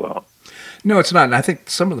going to end well. No, it's not. And I think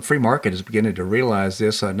some of the free market is beginning to realize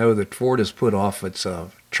this. I know that Ford has put off its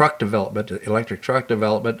electric truck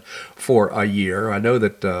development for a year. I know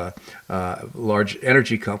that large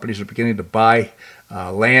energy companies are beginning to buy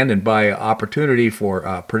land and buy opportunity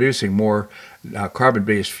for producing more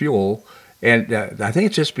carbon-based fuel. And I think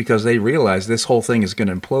it's just because they realize this whole thing is going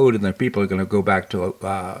to implode, and then people are going to go back to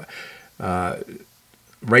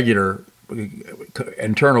regular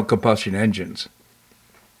internal combustion engines.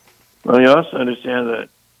 Well, you also understand that,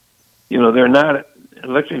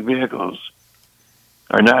 electric vehicles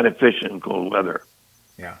are not efficient in cold weather.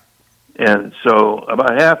 Yeah. And so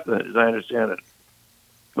about half, as I understand it,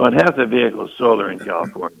 about half the vehicles sold are in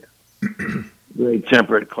California. Very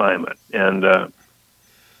temperate climate. And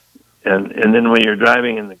then when you're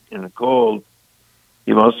driving in the cold,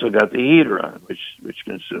 you've also got the heater on, which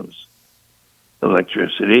consumes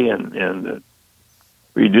electricity and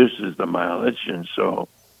reduces the mileage. And so,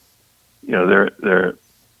 they're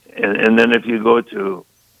and then if you go to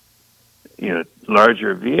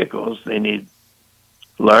larger vehicles, they need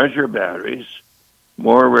larger batteries,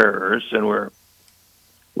 more rare earths, and we're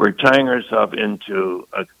tying ourselves into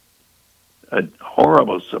a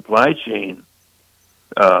horrible supply chain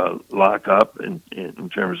lockup in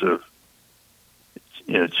terms of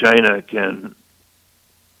China can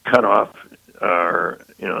cut off our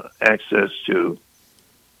access to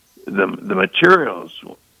the materials.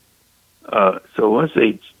 So once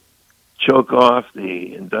they choke off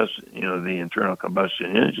the internal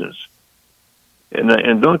combustion engines, and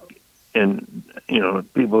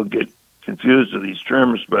people get confused with these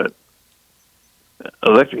terms, but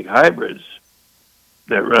electric hybrids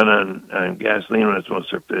that run on gasoline when it's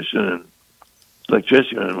most efficient and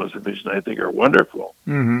electricity when it's most efficient, I think, are wonderful,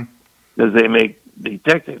 because they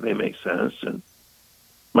technically make sense. And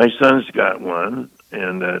my son's got one,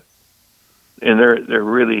 and they're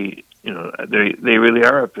really they really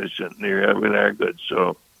are efficient. They really are good.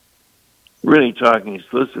 So, really talking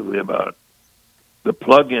exclusively about the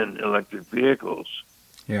plug-in electric vehicles.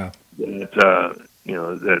 Yeah.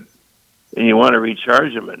 That and you want to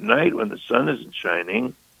recharge them at night when the sun isn't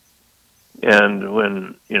shining, and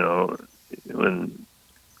when the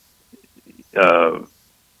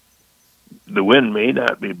wind may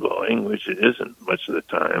not be blowing, which it isn't much of the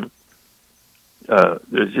time.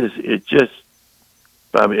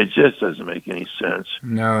 Bobby, it just doesn't make any sense.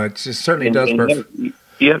 No, it certainly does.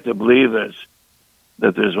 You have to believe that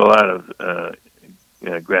there's a lot of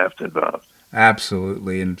graft involved.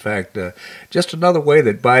 Absolutely. In fact, just another way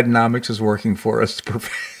that Bidenomics is working for us.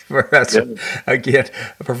 Professor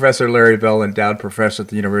Larry Bell, endowed professor at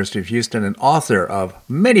the University of Houston and author of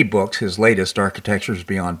many books. His latest, Architectures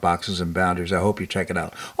Beyond Boxes and Boundaries. I hope you check it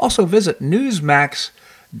out. Also, visit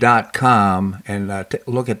Newsmax.com and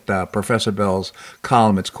look at Professor Bell's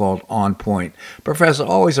column. It's called On Point. Professor,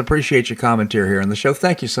 always appreciate your commentary here on the show.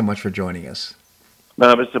 Thank you so much for joining us.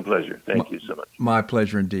 It's a pleasure. Thank you so much. My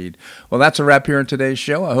pleasure indeed. Well, that's a wrap here on today's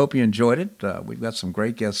show. I hope you enjoyed it. We've got some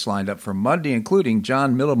great guests lined up for Monday, including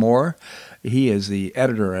John Millimore. He is the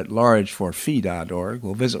editor-at-large for Fee.org.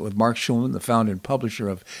 We'll visit with Mark Schulman, the founder and publisher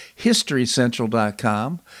of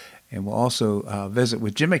HistoryCentral.com. And we'll also visit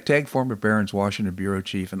with Jim McTagg, former Barron's Washington bureau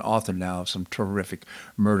chief and author now of some terrific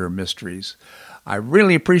murder mysteries. I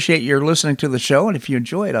really appreciate your listening to the show, and if you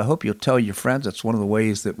enjoy it, I hope you'll tell your friends. It's one of the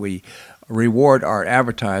ways that we reward our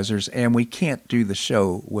advertisers, and we can't do the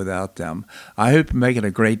show without them. I hope you make it a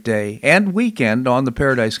great day and weekend on the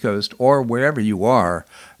Paradise Coast or wherever you are.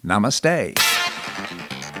 Namaste.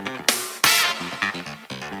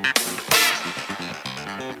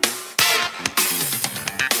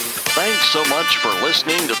 Thanks so much for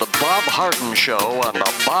listening to The Bob Harden Show on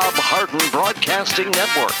the Bob Harden Broadcasting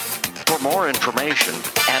Network. For more information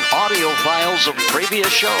and audio files of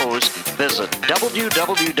previous shows, visit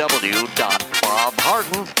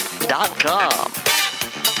www.bobharden.com.